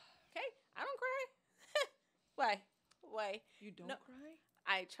 okay, I don't cry. Why? You don't No. cry?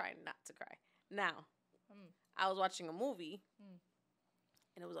 I try not to cry. Now, I was watching a movie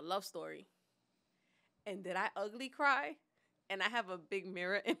and it was a love story. And did I ugly cry? And I have a big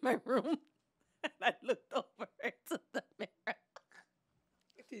mirror in my room. And I looked over to the mirror.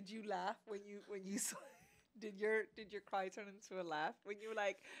 Did you laugh when you saw? Did your cry turn into a laugh when you were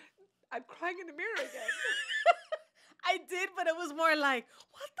like, I'm crying in the mirror again? I did, but it was more like,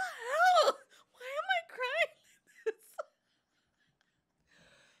 what the hell? Why am I crying like this?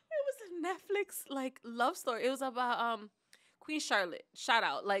 It was a Netflix like love story. It was about Queen Charlotte. Shout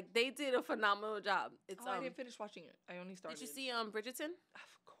out. Like they did a phenomenal job. It's I didn't finish watching it. I only started. Did you see Bridgerton?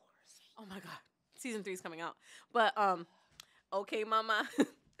 Of course. Oh my god. Season 3 is coming out. But okay, mama.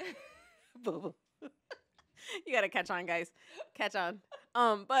 Boo. You gotta catch on, guys. Catch on.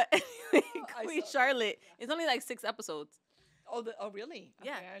 But anyway, Queen saw- Charlotte. It's only like 6 episodes. Oh, really?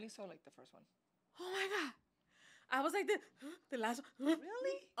 Yeah. Okay, I only saw like the first one. Oh my god. I was like the last one.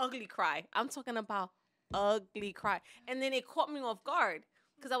 Really? Ugly cry. I'm talking about ugly cry. And then it caught me off guard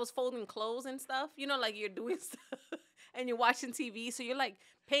because I was folding clothes and stuff. You know, like you're doing stuff and you're watching TV, so you're like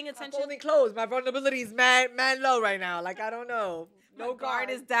paying I'm attention. folding clothes. My vulnerability is man low right now. Like I don't know. No guard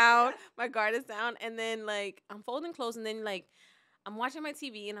is down. My guard is down. And then like I'm folding clothes and then like I'm watching my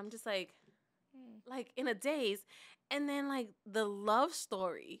TV and I'm just like in a daze. And then like the love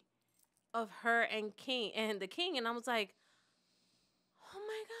story of her and the king, and I was like, oh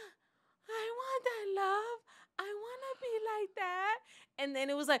my god, I want that love. I want to be like that. And then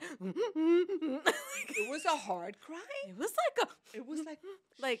it was like, It was a hard cry. it was like It was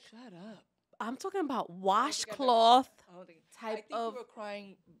like shut up. I'm talking about I washcloth don't think. I type think of. you were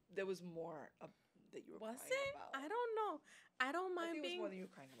crying. There was more that you were Was crying it? about. I don't know. I don't I mind think it was being. more than you were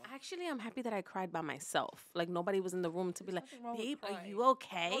crying about. Actually, I'm happy that I cried by myself. Like nobody was in the room to be There's like, nothing wrong with babe, are crying. you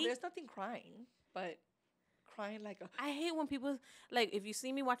okay? No, there's nothing crying, but crying like a. I hate when people like if you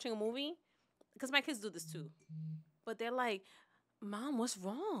see me watching a movie, because my kids do this too, but they're like, "Mom, what's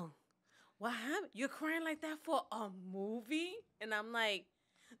wrong? What happened? You're crying like that for a movie?" And I'm like,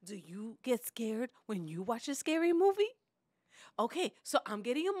 "Do you get scared when you watch a scary movie?" Okay, so I'm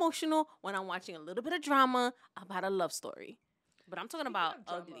getting emotional when I'm watching a little bit of drama about a love story, but I'm talking about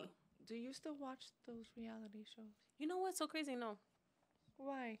Speaking of drama, ugly. Do you still watch those reality shows? You know what's so crazy? No.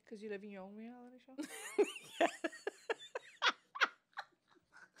 Why? Because you live in your own reality show.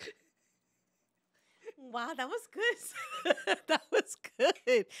 Wow, that was good. That was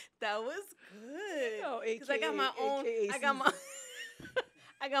good. That was good. No, Because I got my AKA own. I got my. season.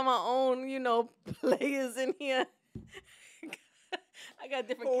 I got my own. Players in here. I got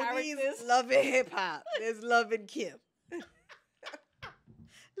different characters. Love and hip hop. There's Love and Kim.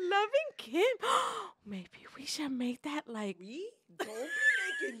 Loving Kim. Maybe we should make that like. We don't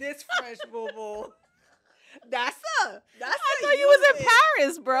be making this fresh, boo boo. That's I thought you was in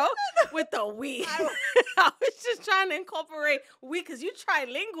Paris, bro. With the we. I was just trying to incorporate we, because you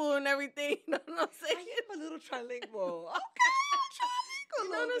trilingual and everything. You know what I'm saying? I am a little trilingual. Okay, trilingual.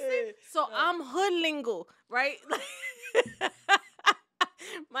 You know what I'm saying? So I'm hoodlingual, right?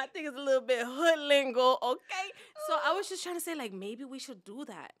 My thing is a little bit hoodlingual, okay? So I was just trying to say, like, maybe we should do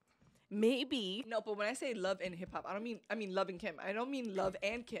that. maybe. No, but when I say love and hip hop, I mean love and Kim. I don't mean love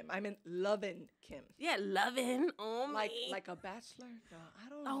and Kim. I mean love and Kim. Yeah, loving. Oh my. Like a bachelor? No, I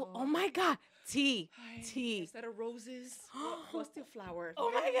don't Oh, know. oh my God. Tea. Tea. Instead of roses, what's the flower? Oh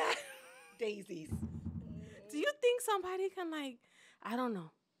my God. Daisies. Do you think somebody can like? I don't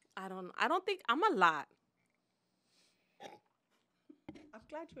know. I don't think I'm a lot. I'm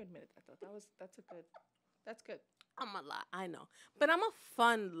glad you admitted that though. That's good. I'm a lot. I know, but I'm a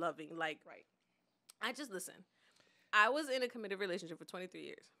fun loving. Like, Right. I just listen. I was in a committed relationship for 23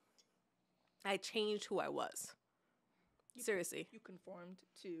 years. I changed who I was. Seriously. You conformed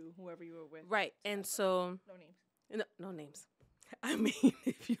to whoever you were with. Right. And so No names. no names. I mean,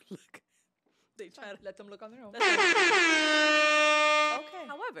 if you look, they try to Let them look on their own. Okay.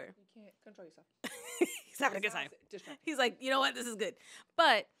 However, You can't control yourself. he's having a good time. Distract. He's like, you know what? This is good.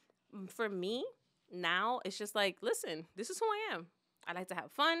 But for me, now it's just like, listen, this is who I am. I like to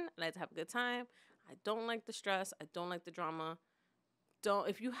have fun. I like to have a good time. I don't like the stress. I don't like the drama.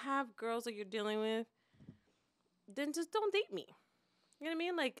 If you have girls that you're dealing with, then just don't date me. You know what I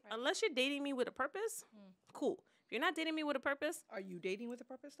mean? Like, unless you're dating me with a purpose, cool. If you're not dating me with a purpose, Are you dating with a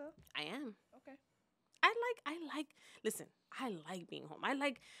purpose though? I am. Okay. Listen, I like being home. I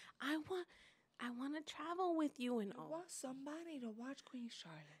want to travel with you and I all. want somebody to watch Queen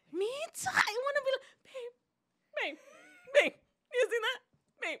Charlotte. Me too. I want to be like, babe. You see that?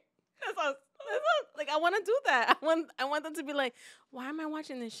 Babe, that's us. Like, I want to do that. I want them to be like, why am I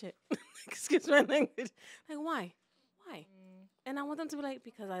watching this shit? Excuse my language. Like, why? And I want them to be like,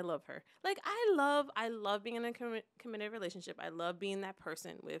 because I love her. Like, I love being in a committed relationship. I love being that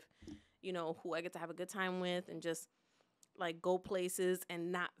person with, you know, who I get to have a good time with and just, like, go places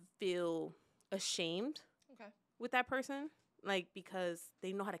and not feel ashamed Okay. with that person. Like, because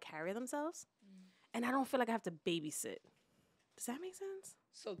they know how to carry themselves. And I don't feel like I have to babysit. Does that make sense?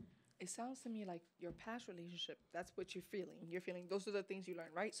 So it sounds to me like your past relationship, that's what you're feeling. You're feeling, those are the things you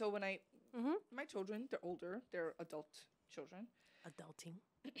learned, right? So when my children, they're older, they're adult children. Adulting.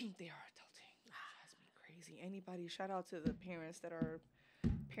 They are adulting. It drives me crazy. Anybody, shout out to the parents that are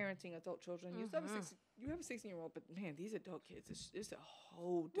parenting adult children. You still have a 16-year-old, but man, these adult kids, it's a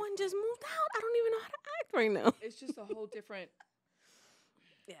whole different. One just moved out. I don't even know how to act right now. It's just a whole different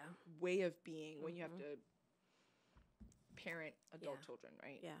way of being when you have to parent adult children,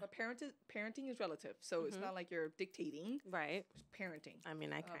 right? Yeah. But parenting is relative, so it's not like you're dictating. Right. It's parenting. I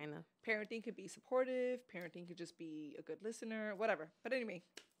mean, I kind of. Parenting could be supportive. Parenting could just be a good listener, whatever. But anyway,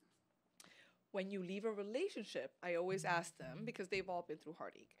 when you leave a relationship, I always ask them, because they've all been through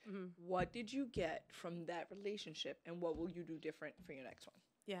heartache, what did you get from that relationship, and what will you do different for your next one?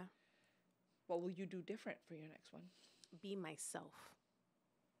 Yeah. What will you do different for your next one? Be myself.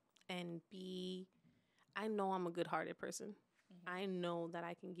 And I know I'm a good-hearted person. I know that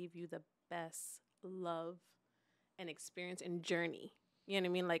I can give you the best love and experience and journey. You know what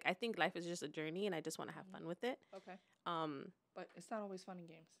I mean? Like, I think life is just a journey, and I just want to have fun with it. Okay. But it's not always fun and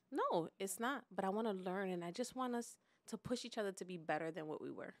games. No, it's not. But I want to learn, and I just want us to push each other to be better than what we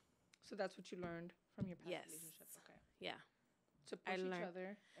were. So that's what you learned from your past relationship. Okay. Yeah. To push each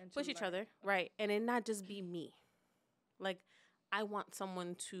other and push each other, right? And it not just be me. Like, I want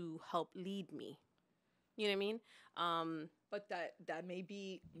someone to help lead me. You know what I mean? But that may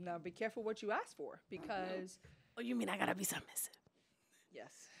be, now be careful what you ask for, because Oh, you mean I gotta be submissive?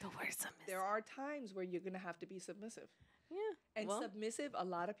 yes, The word submissive. there are times where you're gonna have to be submissive. Yeah. And submissive, a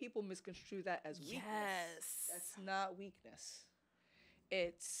lot of people misconstrue that as weakness. Yes. That's not weakness.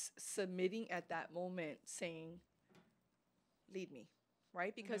 It's submitting at that moment, saying, lead me,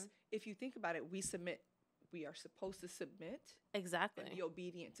 right? Because if you think about it, we are supposed to submit Exactly. and be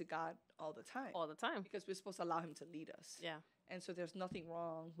obedient to God all the time. All the time. Because we're supposed to allow him to lead us. Yeah. And so there's nothing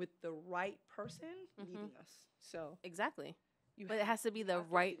wrong with the right person leading us. So Exactly. But it has to be the have to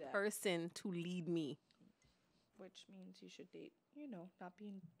do right that. person to lead me. which means you should date, not be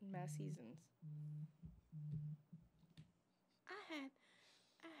in mass seasons.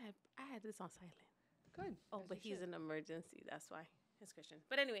 I had this on silent. Good. Oh, as but you he's should. an emergency. That's why. It's Christian.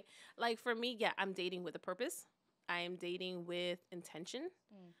 But anyway, like for me, yeah, I'm dating with a purpose. I am dating with intention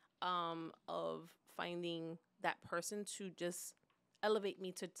of finding that person to just elevate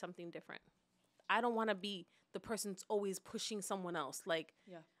me to something different. I don't want to be the person that's always pushing someone else. Like,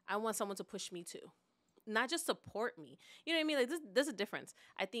 I want someone to push me too. Not just support me. You know what I mean? Like, there's a difference.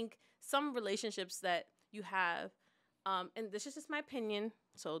 I think some relationships that you have, and this is just my opinion,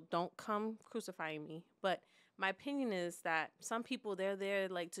 so don't come crucifying me, but my opinion is that some people, they're there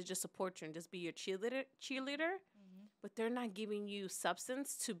like to just support you and just be your cheerleader, but they're not giving you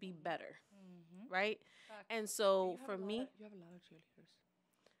substance to be better, right? And so for me, you have a lot of cheerleaders.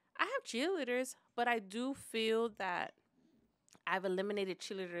 I have cheerleaders, but I do feel that I've eliminated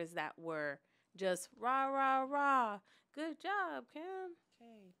cheerleaders that were just rah, rah, rah. Good job, Kim.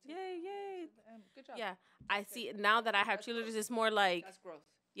 Okay. Yay, yay. Good job. Yeah. I see it now that I have That's cheerleaders, growth. it's more like, That's growth.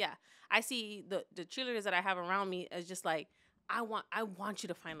 yeah. I see the cheerleaders that I have around me as just like, I want you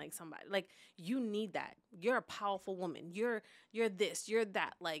to find like somebody. Like you need that. You're a powerful woman. You're this, you're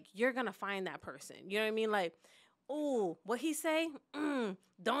that. Like you're gonna find that person. You know what I mean? Like, oh, what he say?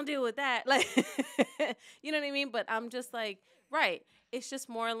 Don't deal with that. Like you know what I mean? But I'm just like, right. It's just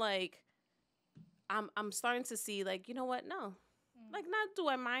more like I'm starting to see like, you know what? No. Like, not do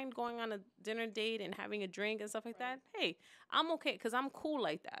I mind going on a dinner date and having a drink and stuff like that? Hey, I'm okay because I'm cool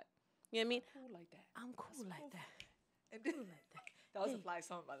like that. You know what I mean? Cool like that. I'm cool like that. And Cool like that. that was a Hey. fly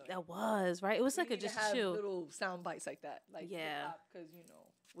song, by the way. That was, right? It was We like a need to just have chill. little sound bites like that, like Yeah. because you know.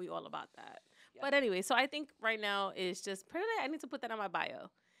 We all about that. Yeah. But anyway, so I think right now is just probably I need to put that on my bio.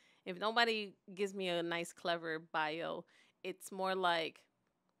 If nobody gives me a nice, clever bio, it's more like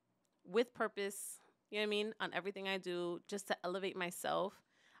with purpose, you know what I mean, on everything I do, just to elevate myself.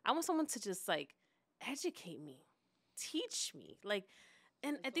 I want someone to just like educate me, teach me. Like,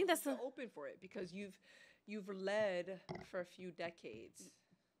 and I think that's the open for it because you've led for a few decades,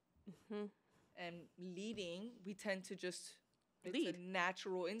 Mhm. and leading we tend to just Lead. It's a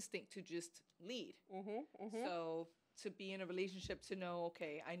natural instinct to just lead. So to be in a relationship, to know,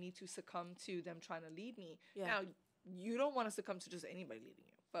 okay, I need to succumb to them trying to lead me. Yeah. Now, you don't want to succumb to just anybody leading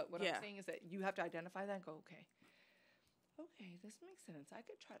you. But what Yeah. I'm saying is that you have to identify that and go, okay, this makes sense. I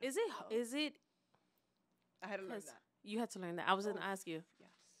could try to. Is it? follow. Is it? I had to learn 'Cause that. you had to learn that. I was gonna ask you. Yes.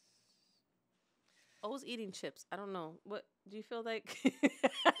 I was eating chips. I don't know. What do you feel like?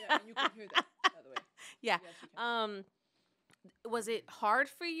 Yeah, and you can hear that, by the way. Yeah. Yes, you can. Was it hard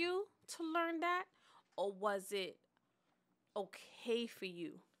for you to learn that, or was it okay for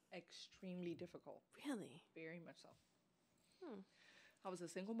you? Extremely difficult. Really? Very much so. Hmm. I was a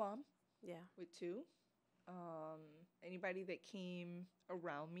single mom Yeah. with two. Anybody that came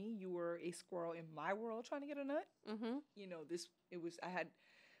around me, you were a squirrel in my world trying to get a nut. Mm-hmm. You know, I had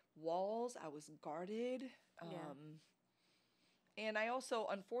walls, I was guarded. Yeah. And I also,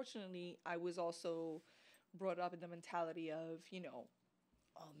 unfortunately, I was also brought up in the mentality of,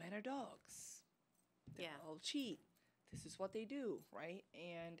 all men are dogs. They all cheat. This is what they do, right?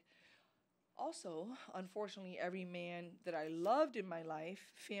 And also, unfortunately, every man that I loved in my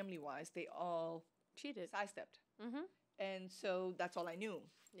life, family-wise, they all Cheated. sidestepped. Mm-hmm. And so that's all I knew.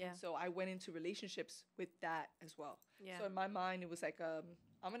 Yeah. And so I went into relationships with that as well. Yeah. So in my mind, it was like,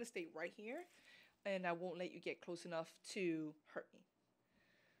 I'm going to stay right here and I won't let you get close enough to hurt me.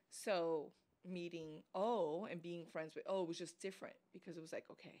 So meeting O and being friends with O was just different because it was like,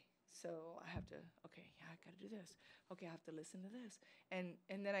 okay, so I have to, I got to do this. Okay, I have to listen to this. And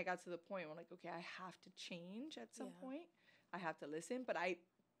then I got to the point where I'm like, okay, I have to change at some point. I have to listen.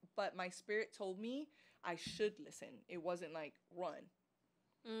 But my spirit told me I should listen. It wasn't like run.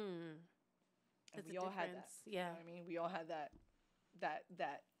 And That's we a all had that. difference. You know what I mean? We all had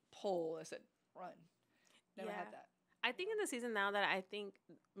that pull that said run. Never had that. I think in the season now that I think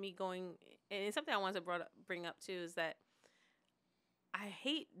me going, and it's something I wanted to bring up too, is that I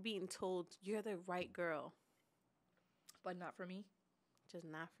hate being told you're the right girl, But not for me. just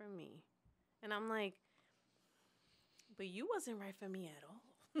not for me. And I'm like, but you wasn't right for me at all.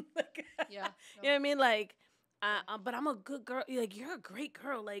 Like, Yeah. you know what I mean? Like, but I'm a good girl. Like, you're a great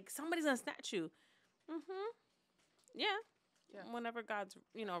girl. Like, somebody's gonna snatch you. Yeah. Yeah. Whenever God's,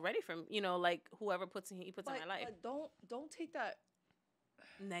 ready for me, like whoever he puts in my life. But don't take that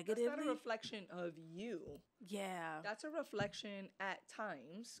Negatively. That's not a reflection of you. Yeah. That's a reflection at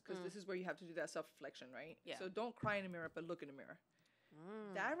times, because this is where you have to do that self-reflection, right? Yeah. So don't cry in the mirror, but look in the mirror.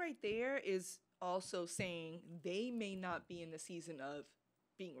 That right there is also saying they may not be in the season of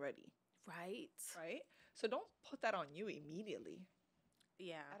being ready. Right. Right? So don't put that on you immediately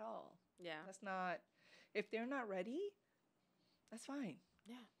Yeah. at all. Yeah. That's not, if they're not ready, that's fine.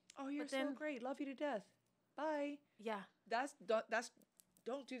 Yeah. Oh, you're But then- so great. Love you to death. Bye. Yeah.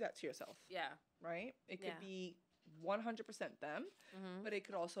 Don't do that to yourself. Yeah. Right? It could Yeah. be 100% them, Mm-hmm. but it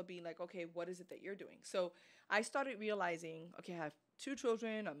could also be like, okay, what is it that you're doing? So I started realizing, okay, I have 2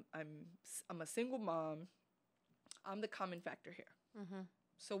 children. I'm a single mom. I'm the common factor here. Mm-hmm.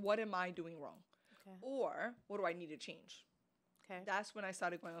 So what am I doing wrong? Okay. Or what do I need to change? Okay. That's when I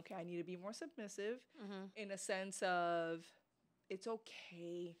started going, okay, I need to be more submissive Mm-hmm. in a sense of it's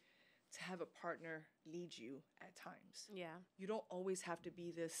okay to have a partner lead you at times. Yeah. You don't always have to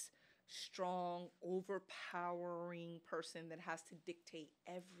be this strong, overpowering person that has to dictate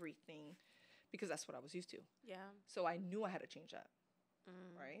everything, because that's what I was used to. Yeah. So I knew I had to change that.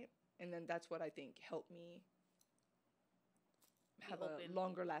 right? And then that's what I think helped me have a open.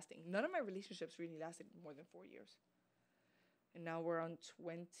 longer lasting. None of my relationships really lasted more than 4 years. And now we're on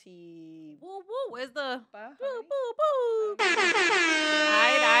 20. Woo woo. Where's the How boo many? boo boo?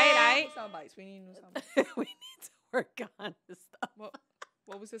 New sound bites. We need new sound bites. We need to work on this stuff.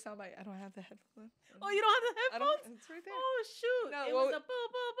 What was the sound bite? I don't have the headphones. Oh, you don't have the headphones? It's right there. Oh shoot! No, It was a boo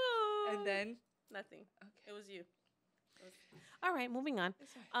boo boo. And then nothing. okay. It was you. All right, moving on.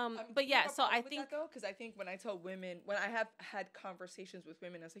 It's fine. But yeah, so I think because I think when I tell women, when I have had conversations with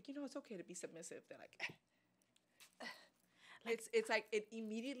women, I was like, it's okay to be submissive. They're like, it's like it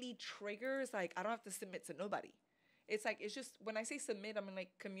immediately triggers like I don't have to submit to nobody. It's like it's just when I say submit, I'm like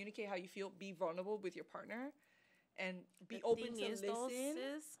communicate how you feel, be vulnerable with your partner, and be open to listen. Though,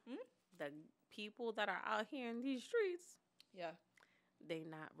 sis, the people that are out here in these streets, yeah, they're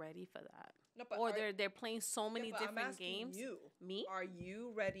not ready for that. No, but or they're playing so many different games. You, me? Are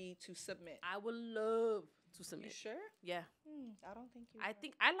you ready to submit? I would love to submit. You sure? Yeah. I don't think you. I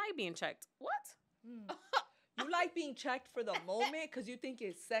think I like being checked. What? You like being checked for the moment because you think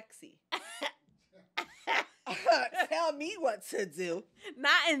it's sexy. Tell me what to do.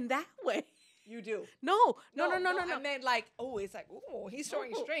 Not in that way. You do. No. I meant like, it's like, he's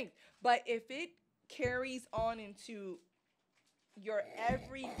showing strength. But if it carries on into your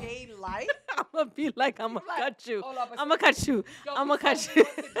everyday life, I'm gonna be like, I'm gonna cut you. I'm gonna cut you. I'm gonna cut you. Do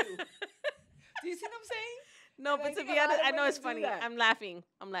you see what I'm saying? No, And but I to think be a lot honest, of I know women it's do funny. that. I'm laughing.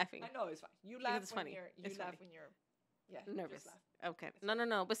 I know it's fine. You laugh it's when funny. you're. It's laugh funny. when you're. Yeah. nervous. Just laugh. Okay.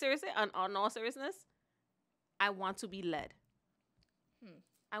 No. But seriously, on all seriousness, I want to be led.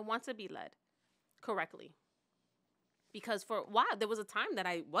 I want to be led correctly. Because for a while, there was a time that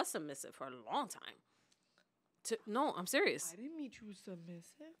I was submissive for a long time. No, I'm serious. I didn't meet you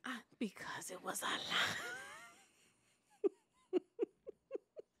submissive. Because it was a lot.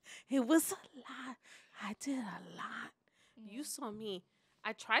 It was a lot. I did a lot. You saw me.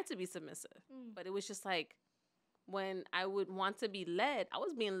 I tried to be submissive, but it was just like when I would want to be led, I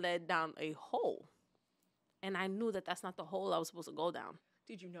was being led down a hole. And I knew that that's not the hole I was supposed to go down.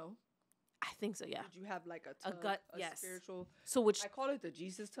 Did you know? I think so, yeah. Did you have like a tug, gut, yes. spiritual? So which I call it the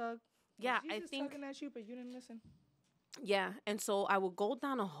Jesus tug. Yeah, Jesus I think tugging at you, but you didn't listen. Yeah, and so I would go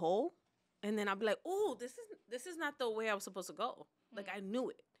down a hole, and then I'd be like, "Oh, this is not the way I was supposed to go." Like I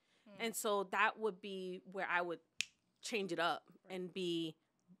knew it, and so that would be where I would change it up and be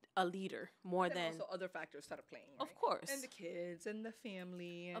a leader more than also other factors started playing. Right? Of course, and the kids and the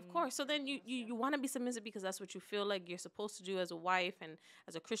family. And of course. So then you want to be submissive because that's what you feel like you're supposed to do as a wife and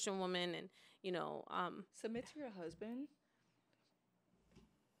as a Christian woman, and submit to your husband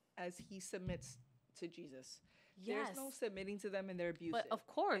as he submits to Jesus. Yes. There's no submitting to them and they're abusive. But of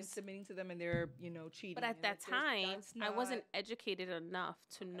course. And submitting to them and they're, cheating. But at that time, I wasn't educated enough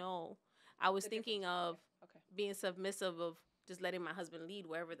to know. I was thinking of being submissive of just letting my husband lead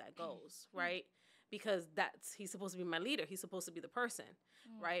wherever that goes, right? Because he's supposed to be my leader. He's supposed to be the person,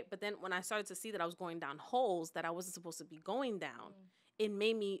 right? But then when I started to see that I was going down holes that I wasn't supposed to be going down, it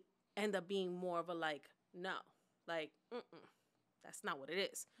made me end up being more of a that's not what it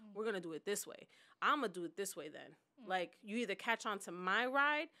is. We're going to do it this way. I'm going to do it this way then. Like, you either catch on to my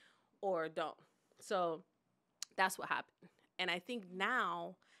ride or don't. So that's what happened. And I think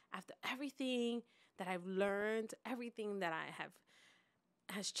now, after everything that I've learned, everything that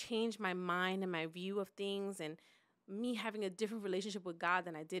has changed my mind and my view of things, and me having a different relationship with God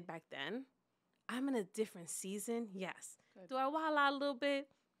than I did back then, I'm in a different season. Yes. Good. Do I wild out a little bit?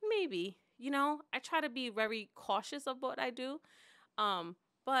 Maybe. I try to be very cautious of what I do.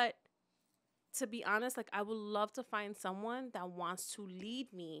 But to be honest, I would love to find someone that wants to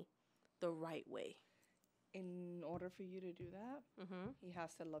lead me the right way. In order for you to do that, he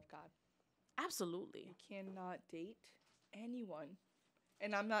has to love God. Absolutely. You cannot date anyone.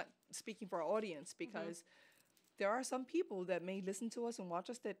 And I'm not speaking for our audience because there are some people that may listen to us and watch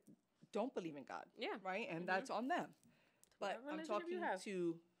us that don't believe in God. Yeah. Right? And that's on them. But I'm talking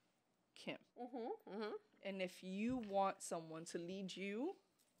to Kim. And if you want someone to lead you,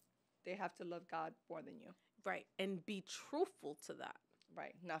 they have to love God more than you. Right. And be truthful to that.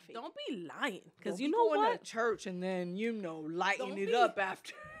 Right. Not fake. Don't be lying. Because you know going what? to church and then, lighting it up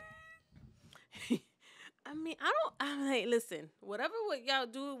after. I'm like, listen, whatever what y'all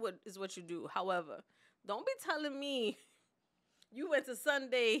do is what you do. However, don't be telling me you went to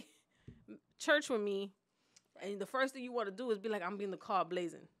Sunday church with me and the first thing you want to do is be like, I'm in the car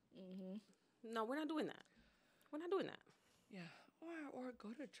blazing. No, we're not doing that. We're not doing that. Yeah. Or go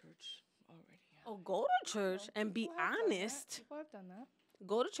to church already. Oh, go to church and be honest. People have done that.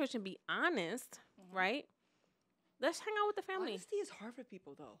 Go to church and be honest, right? Let's hang out with the family. Honesty is hard for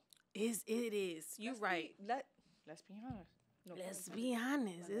people, though. It is. You're right. Let's be honest. No, Let's be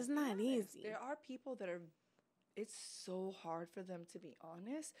honest. It's not easy. There are people that are. It's so hard for them to be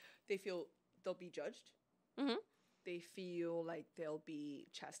honest. They feel they'll be judged. Mm-hmm. They feel like they'll be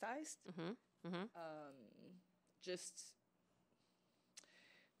chastised. Mm-hmm. Mm-hmm. Just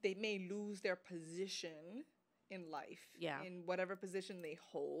they may lose their position in life. Yeah. In whatever position they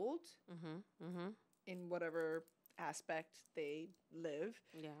hold. Mm-hmm. Mm-hmm. In whatever aspect they live.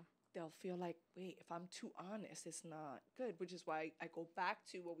 Yeah. They'll feel like, wait, if I'm too honest, it's not good. Which is why I go back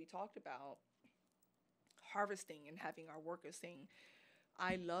to what we talked about, harvesting and having our workers saying,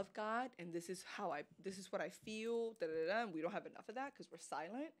 I love God, and this is what I feel. And we don't have enough of that because we're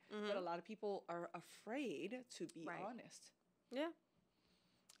silent. Mm-hmm. But a lot of people are afraid to be honest. Yeah.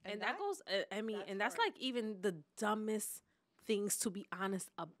 And that goes, that's hard. like even the dumbest things to be honest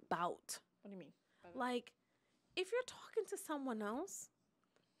about. What do you mean? Like, if you're talking to someone else,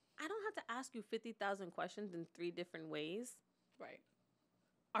 I don't have to ask you 50,000 questions in 3 different ways. Right.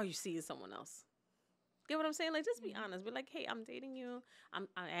 Are you seeing someone else? Get what I'm saying? Like, just be honest. Be like, hey, I'm dating you.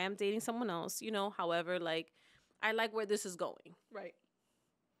 I am dating someone else, you know. However, like, I like where this is going. Right.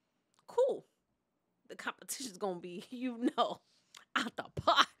 Cool. The competition's going to be, out the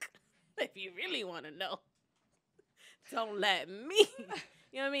park. If you really want to know. Don't let me.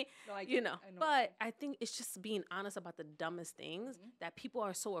 You know what I mean? No, I know. I know. But I think it's just being honest about the dumbest things that people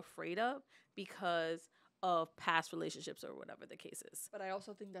are so afraid of because of past relationships or whatever the case is. But I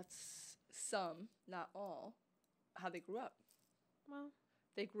also think that's some, not all, how they grew up. Well,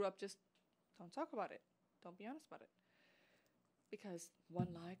 They grew up just, don't talk about it. Don't be honest about it. Because one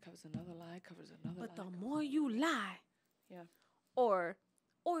lie covers another lie, covers another lie. but the more you lie. Yeah. Or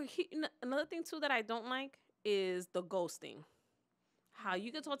another thing too that I don't like is the ghosting. How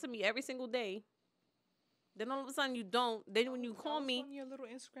you can talk to me every single day, then all of a sudden you don't. Then when you call me, on your little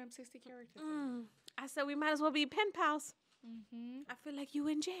Instagram 60 characters. I said we might as well be pen pals. Mm-hmm. I feel like you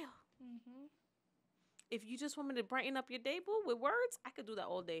in jail. Mm-hmm. If you just want me to brighten up your day, boo, with words, I could do that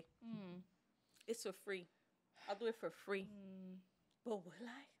all day. It's for free. I'll do it for free. But will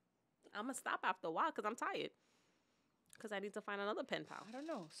I? I'm gonna stop after a while because I'm tired. Because I need to find another pen pal. I don't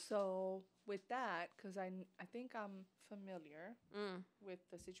know. So with that, because I think I'm familiar with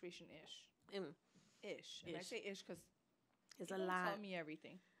the situation ish. Ish. And I say ish because it's you a don't lot. tell me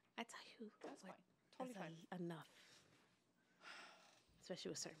everything. I tell you. That's fine. Totally fine. Enough. Especially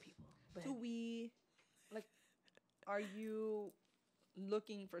with certain people. But Do we, like, are you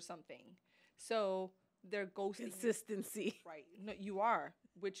looking for something? So they're ghosting. consistency. Right. No, you are,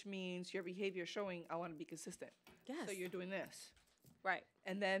 which means your behavior is showing I want to be consistent. Yes. So you're doing this. Right.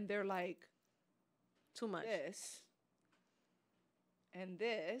 And then they're like, Too much. this and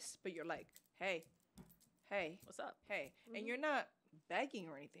this, but you're like, hey, What's up? hey. And you're not begging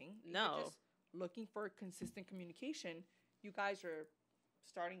or anything. No. You're just looking for consistent communication. You guys are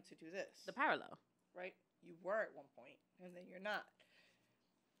starting to do this. The parallel. Right? You were at one point, and then you're not.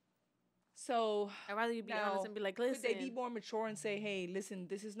 So I'd rather you be now, honest and be like, listen. could they be more mature and say, hey, listen,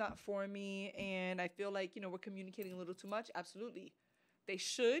 this is not for me, and I feel like, we're communicating a little too much? Absolutely. They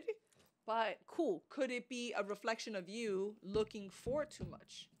should, but cool. could it be a reflection of you looking for too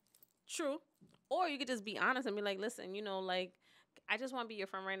much? True. Or you could just be honest and be like, listen, like, I just want to be your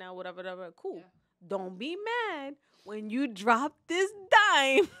friend right now, whatever. Cool. Yeah. Don't be mad when you drop this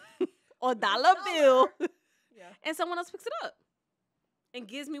dime or dollar bill Yeah. and someone else picks it up and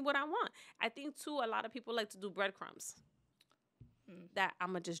gives me what I want. I think, too, a lot of people like to do breadcrumbs. That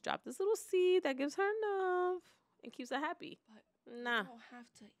I'm going to just drop this little seed that gives her enough and keeps her happy. But nah. you don't have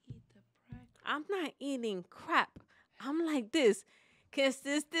to eat the bread. I'm not eating crap. I'm like this.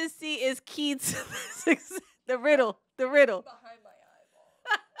 Consistency is key to success. The riddle. Behind my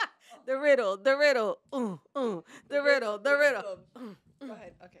eyeball. The riddle. The riddle. The riddle. Go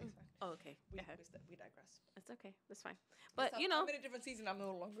ahead. Okay, it's fine. Oh, okay. We digress. It's okay. That's fine. But, I'm in a different season. I'm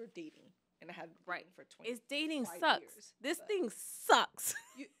no longer dating. And I have been for 20 It's dating 5 sucks. years, This but- thing sucks.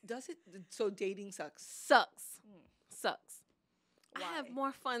 Does it? So dating sucks. Sucks. Hmm. Sucks. Why? I have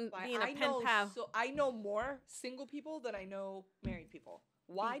more fun Why? being a I pen know, pal. So I know more single people than I know married people.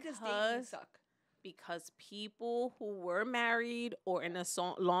 Why does dating Because- suck? Because people who were married or in a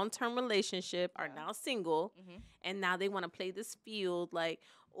long-term relationship are now single, and now they want to play this field like,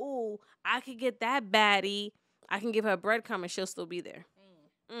 oh, I could get that baddie. I can give her a breadcrumb and she'll still be there.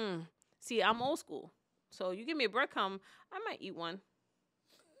 See, I'm old school. So you give me a breadcrumb, I might eat one.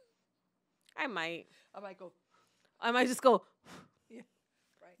 I might just go, Yeah.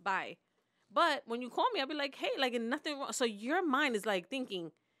 Right. bye. But when you call me, I'll be like, hey, like, nothing wrong. So your mind is like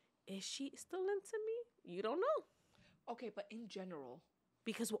thinking, is she still into me? You don't know. Okay, but in general,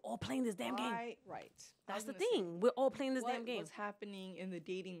 because we're all playing this damn game. right. I That's was the gonna say, thing. We're all playing this damn game. What's happening in the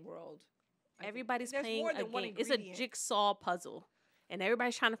dating world? I think Everybody's there's playing more a than one game. It's a ingredient. jigsaw puzzle, and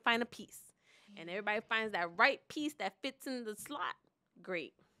everybody's trying to find a piece. And everybody finds that right piece that fits in the slot.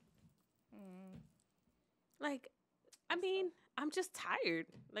 Great. Like, I mean, I'm just tired.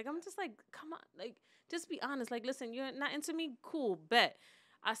 Like, I'm just like, come on. Like, just be honest. Like, listen, you're not into me? Cool. Bet.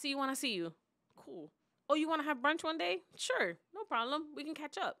 I'll see you when I see you. Cool. Oh, you want to have brunch one day? Sure. No problem. We can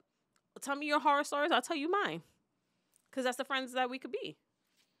catch up. Tell me your horror stories. I'll tell you mine. Because that's the friends that we could be.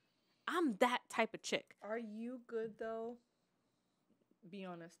 I'm that type of chick. Are you good, though? Be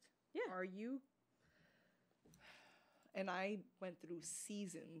honest. Yeah. Are you? And I went through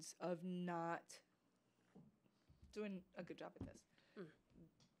seasons of not doing a good job at this.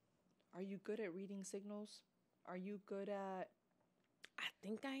 Are you good at reading signals? Are you good at I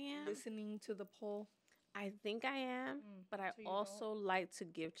think I am. listening to the pull? I think I am. But I So you also like to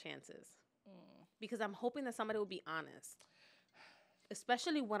give chances. Because I'm hoping that somebody will be honest.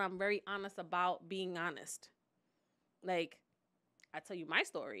 Especially when I'm very honest about being honest. Like, I tell you my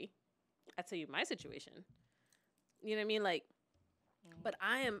story. I tell you my situation. You know what I mean? Like, but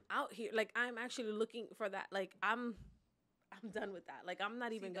I am out here. Like, I'm actually looking for that. Like, I'm done with that. Like, I'm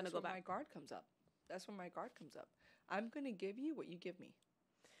not even going to go back. My guard comes up. That's when my guard comes up. I'm going to give you what you give me.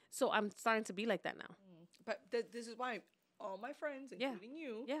 So I'm starting to be like that now. But this is why all my friends, including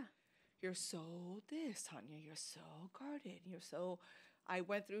you, you're so this, Tanya. You're so guarded. You're so... I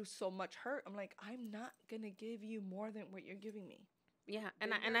went through so much hurt. I'm like, I'm not going to give you more than what you're giving me. Yeah,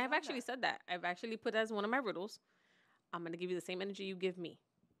 and I've actually said that. I've actually put as one of my riddles. I'm going to give you the same energy you give me.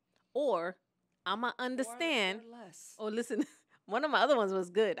 Or I'm going to understand. Or less. Oh, listen. One of my other ones was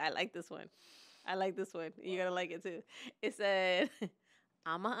good. I like this one. You're going to like it too. It said,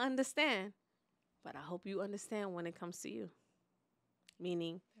 I'm going to understand, but I hope you understand when it comes to you.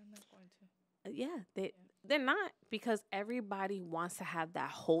 Meaning. They're not going to. They're not, because everybody wants to have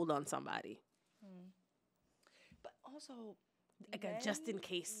that hold on somebody. But also, like a just in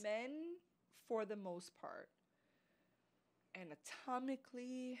case. Men, for the most part,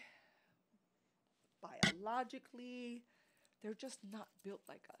 anatomically, biologically, they're just not built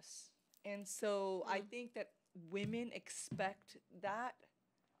like us. And so I think that women expect that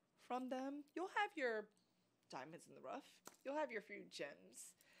from them. You'll have your diamonds in the rough. You'll have your few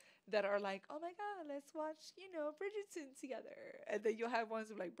gems that are like, oh my God, let's watch, Bridgerton together. And then you'll have ones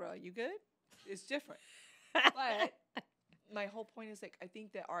that are like, bro, you good? It's different. But my whole point is, like, I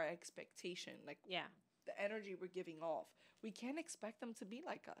think that our expectation, like, the energy we're giving off, we can't expect them to be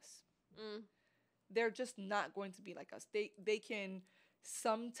like us. They're just not going to be like us. They can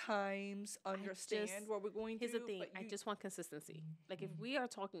sometimes understand what we're going through. Here's the thing. I just want consistency. Like, if we are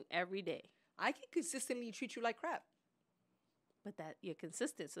talking every day. I can consistently treat you like crap. But that you're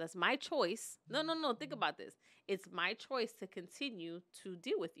consistent. So that's my choice. No. Think about this. It's my choice to continue to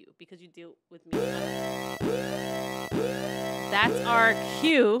deal with you because you deal with me. That's our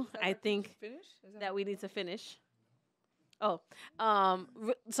cue. I think that we need to finish. Oh,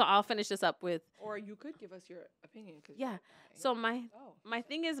 so I'll finish this up with. Or you could give us your opinion. Yeah. So my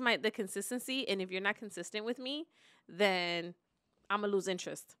thing is the consistency. And if you're not consistent with me, then I'm going to lose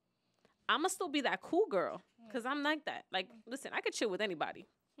interest. I'm going to still be that cool girl. Because I'm like that. Like, listen, I could chill with anybody.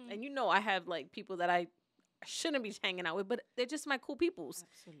 And I have, like, people that I shouldn't be hanging out with, but they're just my cool peoples.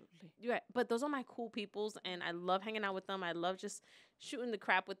 Absolutely. Yeah, but those are my cool peoples, and I love hanging out with them. I love just shooting the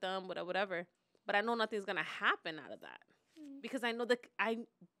crap with them, whatever. But I know nothing's going to happen out of that. Because I know that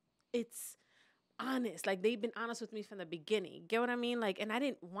it's honest. Like, they've been honest with me from the beginning. Get what I mean? Like, and I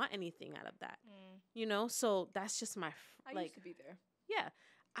didn't want anything out of that. So that's just my, I used to be there. Yeah.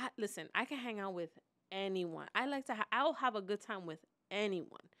 Listen, I can hang out with anyone. I like to. I'll have a good time with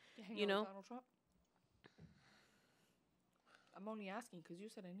anyone. You know. With Donald Trump? I'm only asking because you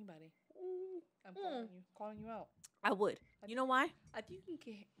said anybody. I'm calling you out. I would. You know why? I think you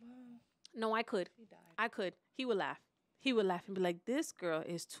can. Well, no, I could. He died. I could. He would laugh. He would laugh and be like, "This girl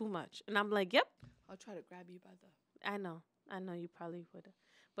is too much," and I'm like, "Yep." I'll try to grab you by the. I know. You probably would,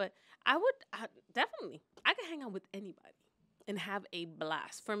 but I would definitely. I can hang out with anybody and have a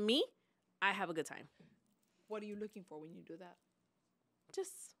blast. For me, I have a good time. What are you looking for when you do that?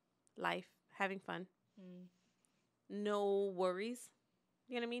 Just life, having fun. No worries.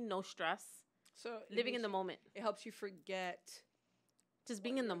 You know what I mean? No stress. So living in the moment. It helps you forget. Just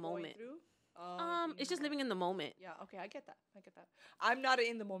being in the moment. It's just living in the moment. Yeah. Okay. I get that. I'm not an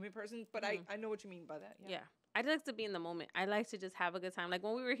in the moment person, but I know what you mean by that. Yeah. I like to be in the moment. I like to just have a good time. Like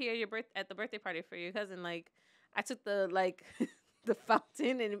when we were here at the birthday party for your cousin, like I took the the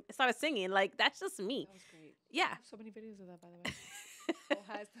fountain and started singing. Like that's just me. That was great. Yeah. I have so many videos of that, by the way. Oh,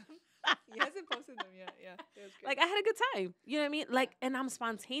 has them? He hasn't posted them yet. Yeah, it was great. Like I had a good time. You know what I mean? Like, and I'm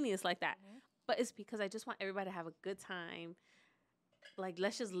spontaneous like that. Mhm. But it's because I just want everybody to have a good time. Like,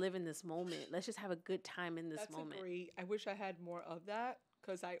 let's just live in this moment. Let's just have a good time in this That's moment. a great. I wish I had more of that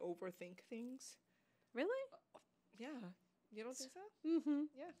because I overthink things. Really? Yeah, you don't think so? Mm-hmm.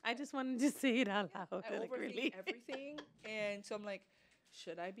 Yeah, I just wanted to say it out loud. I Like, overthink really? everything, and so I'm like,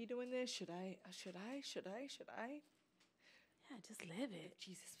 should I be doing this? Should I? Should I? Yeah, just live it. If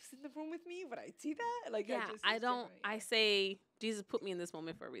Jesus was in the room with me, would I see that? Like, Yeah, it's I don't. different, I yeah. say Jesus put me in this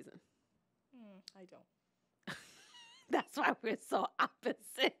moment for a reason. I don't. That's why we're so opposite.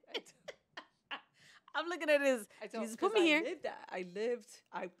 I don't. I'm looking at it as I don't. Jesus put 'Cause me here. I lived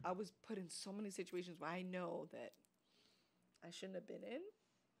that. I was put in so many situations where I know that I shouldn't have been in.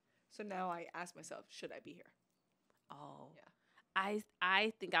 So now I ask myself, should I be here? Oh, Yeah.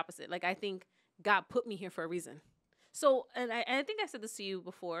 I think opposite. Like, I think God put me here for a reason. So, and I think I said this to you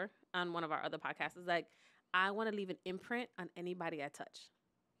before on one of our other podcasts. Is like, I want to leave an imprint on anybody I touch.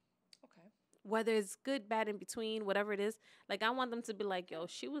 Okay. Whether it's good, bad, in between, whatever it is. Like, I want them to be like, yo,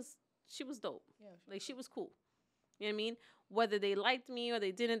 she was dope. Yeah. Like, she was cool. You know what I mean? Whether they liked me or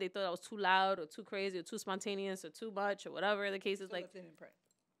they didn't, they thought I was too loud or too crazy or too spontaneous or too much or whatever the case is. So Like, left an imprint.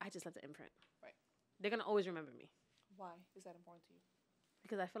 I just left an imprint. Right. They're going to always remember me Why is that important to you?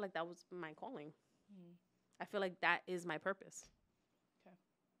 because I feel like that was my calling. Hmm. I feel like that is my purpose.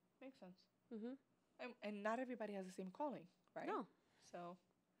 Makes sense. Mm-hmm. And not everybody has the same calling, right? No. So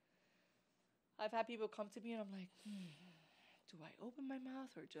I've had people come to me and I'm like, do I open my mouth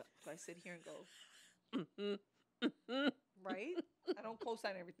or do I sit here and go, right? I don't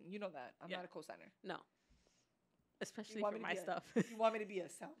co-sign everything. You know that. I'm Yeah. not a co-signer. No. Especially want for me to my be a- stuff. You want me to be a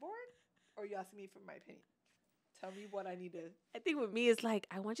soundboard or you asking me for my opinion? Tell me what I need to. I think with me, it's like,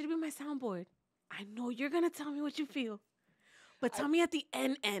 I want you to be my soundboard. I know you're going to tell me what you feel. But tell me at the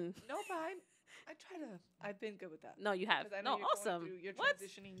end. No, but I try to. I've been good with that. No, you have. 'Cause I know No, you're awesome. You're What?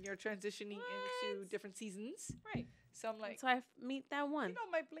 transitioning into What? different seasons. Right. So I'm like, So I meet that one. you know,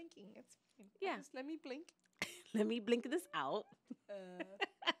 my blinking. It's fine. Yeah. Just let me blink. Let me blink this out.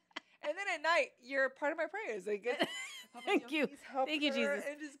 And then at night, you're part of my prayers. Like, Thank you. please help Thank you, her Jesus.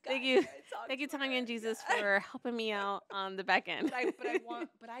 and just Thank guide you. her and talk Thank you, to Tanya her. and Jesus, Yeah. for helping me out on the back end.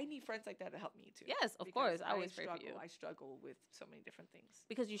 But I need friends like that to help me too. Yes, of Because course. I always pray for you. I struggle with so many different things.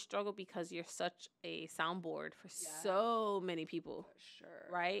 Because you struggle because you're such a soundboard for Yeah. so many people. For sure.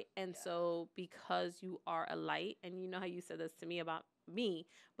 Right? And Yeah. so because you are a light, and you know how you said this to me about me,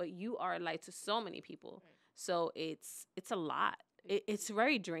 but you are a light to so many people. Right. So it's a lot. It's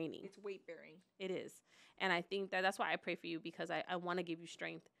very draining. It's weight bearing. It is. And I think that's why I pray for you, because I want to give you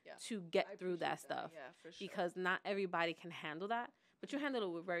strength Yeah. to get I through that appreciate stuff. Yeah, for sure. Because not everybody can handle that. But you handle it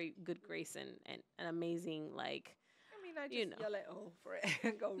with very good grace and an amazing, like, I mean, I just you know. yell at O for it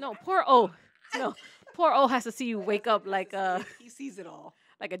and go. no, poor O. No, poor O has to see you My wake up husband like has to see it. He sees it all.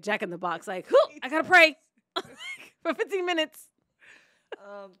 a Jack in the Box, like, whoo, I gotta pray for 15 minutes.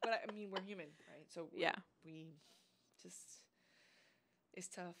 But I mean, we're human, right? So Yeah. we just, it's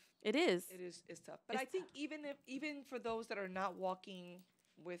tough. It is. It's tough. But It's I think even for those that are not walking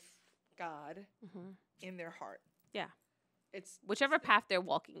with God Mhm. in their heart, Yeah. it's Whichever path they're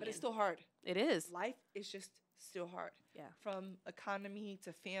walking but in. it's still hard. It is. Life is just still hard. Yeah. From economy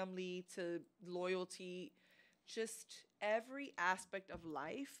to family to loyalty, just every aspect of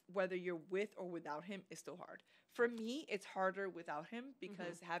life, whether you're with or without him, is still hard. For me, it's harder without him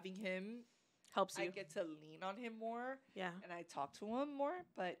because having him, Helps you. I get to lean on him more Yeah. and I talk to him more.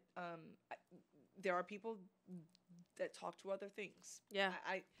 But there are people that talk to other things. Yeah.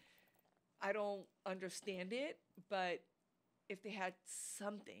 I don't understand it, but if they had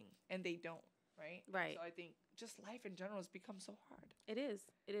something and they don't, right? Right. So I think just life in general has become so hard. It is.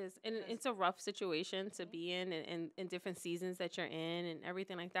 It is. And Yes. it's a rough situation to be in and different seasons that you're in and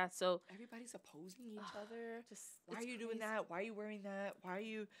everything like that. So Everybody's opposing each other. just Why are it's you doing crazy. that? Why are you wearing that? Why are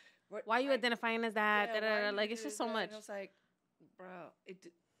you? Why are you identifying as that? Yeah, Da, da, why da, are you like, it's just so that? much. And I was like, bro,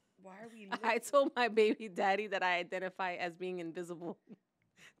 why are we? I told my baby daddy that I identify as being invisible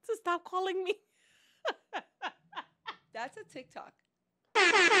to stop calling me. That's a TikTok.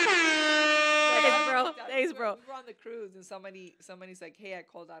 Thanks, bro. TikTok. Thanks, bro. We were on the cruise and somebody's like, hey, I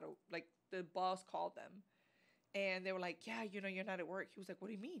called out. Like the boss called them, and they were like, yeah, you're not at work. He was like, what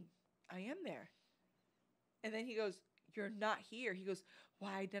do you mean? I am there. And then he goes, you're not here. He goes,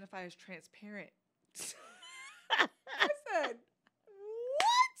 well, I identify as transparent. I said,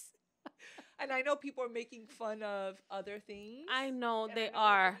 what? And I know people are making fun of other things. I know and they I know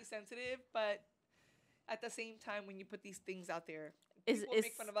are. Be sensitive, but at the same time, when you put these things out there, People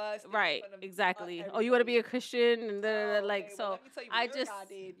make fun of us. They make right, fun of exactly. Oh, you want to be a Christian and like okay, so. well, let me tell you what I your just God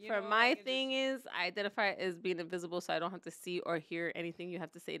did, you for know, my like, it thing is I identify as being invisible, so I don't have to see or hear anything you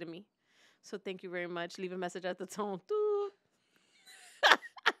have to say to me. So thank you very much. Leave a message at the tone. Doot.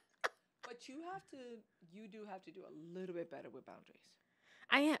 But you do have to do a little bit better with boundaries.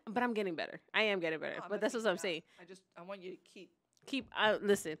 I am, but I'm getting better. I am getting better. No, I'm But not that's what saying I'm you're saying. not. I want you to keep.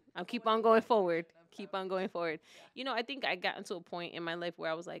 Listen, I'll keep Going on in going that forward. direction of Keep on going boundaries. forward. Yeah. You know, I think I got into a point in my life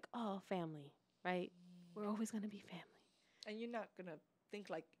where I was like, oh, family, right? We're always going to be family. And you're not gonna think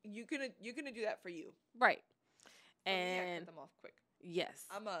like you're gonna do that for you. Right. For me, I And cut them off quick. yes.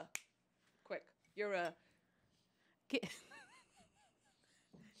 I'm a quick. You're a. Get-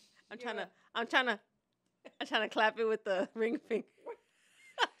 I'm you're trying to clap it with the ring finger.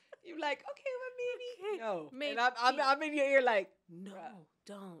 You like okay, well maybe no. maybe. And I'm in your ear like No, bruh,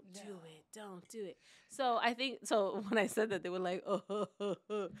 don't no. do it. Don't do it. So I think so when I said that they were like, oh,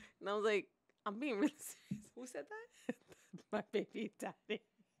 and I was like, I'm being really serious. Who said that? My baby daddy.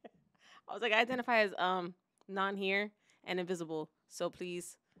 I was like, I identify as non-here and invisible. So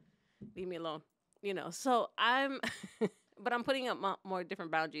please leave me alone. You know. So but I'm putting up more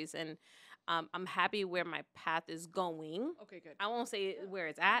different boundaries, and I'm happy where my path is going. Okay, good. I won't say Yeah. where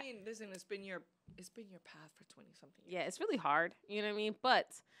it's at. I mean, listen, it's been your path for 20 something years. Yeah, it's really hard. You know what I mean? But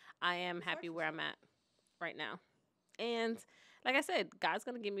I am It's hard happy for where I'm at right now. And like I said, God's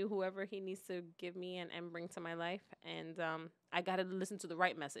going to give me whoever he needs to give me and bring to my life. And I got to listen to the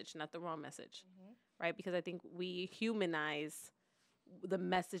right message, not the wrong message, right? Because I think we humanize the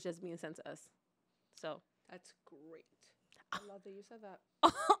message that's being sent to us. So That's great. I love that you said that.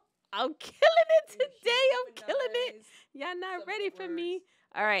 I'm killing it You today. I'm killing it. humanize Y'all not some ready of the for me. words.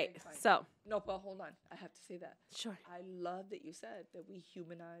 All right. Okay, fine. So, No, but hold on. I have to say that. sure. I love that you said that we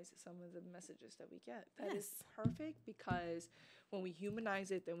humanize some of the messages that we get. That is Yes. perfect because when we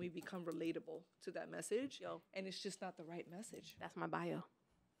humanize it, then we become relatable to that message. Yo. And it's just not the right message. That's my bio.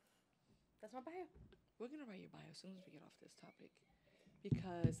 That's my bio. We're going to write your bio as soon as we get off this topic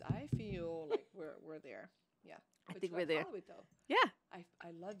because I feel like we're there. Yeah. I But think you we're gotta there. follow it, though. Yeah.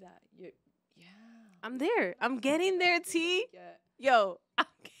 I love that. Yeah. I'm there. I'm getting there, T. Yeah. Yo, I'm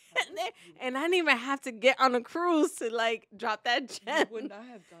getting there. And I didn't even have to get on a cruise to like drop that You gem. would not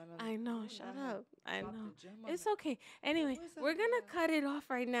have gone on. I you know. would Shut not have up. I dropped know. the gem on It's it. okay. Anyway, was we're gonna that? cut it off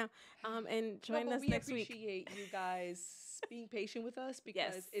right now. And No, join but us we next week. appreciate you guys being patient with us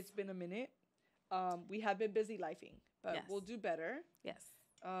because Yes. it's been a minute. We have been busy lifing, but Yes. we'll do better. Yes.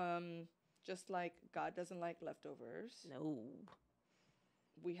 Just like God doesn't like leftovers, No.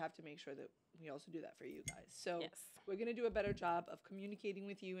 we have to make sure that we also do that for you guys. So Yes. we're gonna do a better job of communicating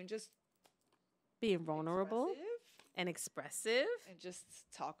with you and just Being vulnerable expressive and expressive. and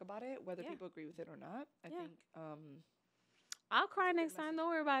just talk about it, whether Yeah. people agree with it or not. I Yeah. think I'll cry a good next time. message. Don't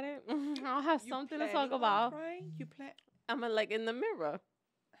worry about it. I'll have you something to planning talk on about. crying? You plan? I'm like in the mirror.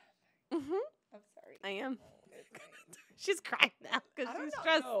 I'm sorry. I am. Oh, it's fine. She's crying now because I don't she's know.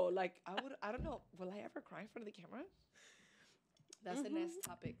 stressed. No, like I don't know. Will I ever cry in front of the camera? That's the next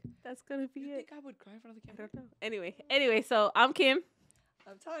topic. That's gonna be You it. think I would cry in front of the I camera? don't know. Anyway, so I'm Kim.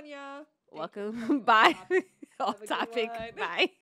 I'm Tanya. Thank you for Welcome. coming on Bye. Topic. Off Have a good topic. one. Bye.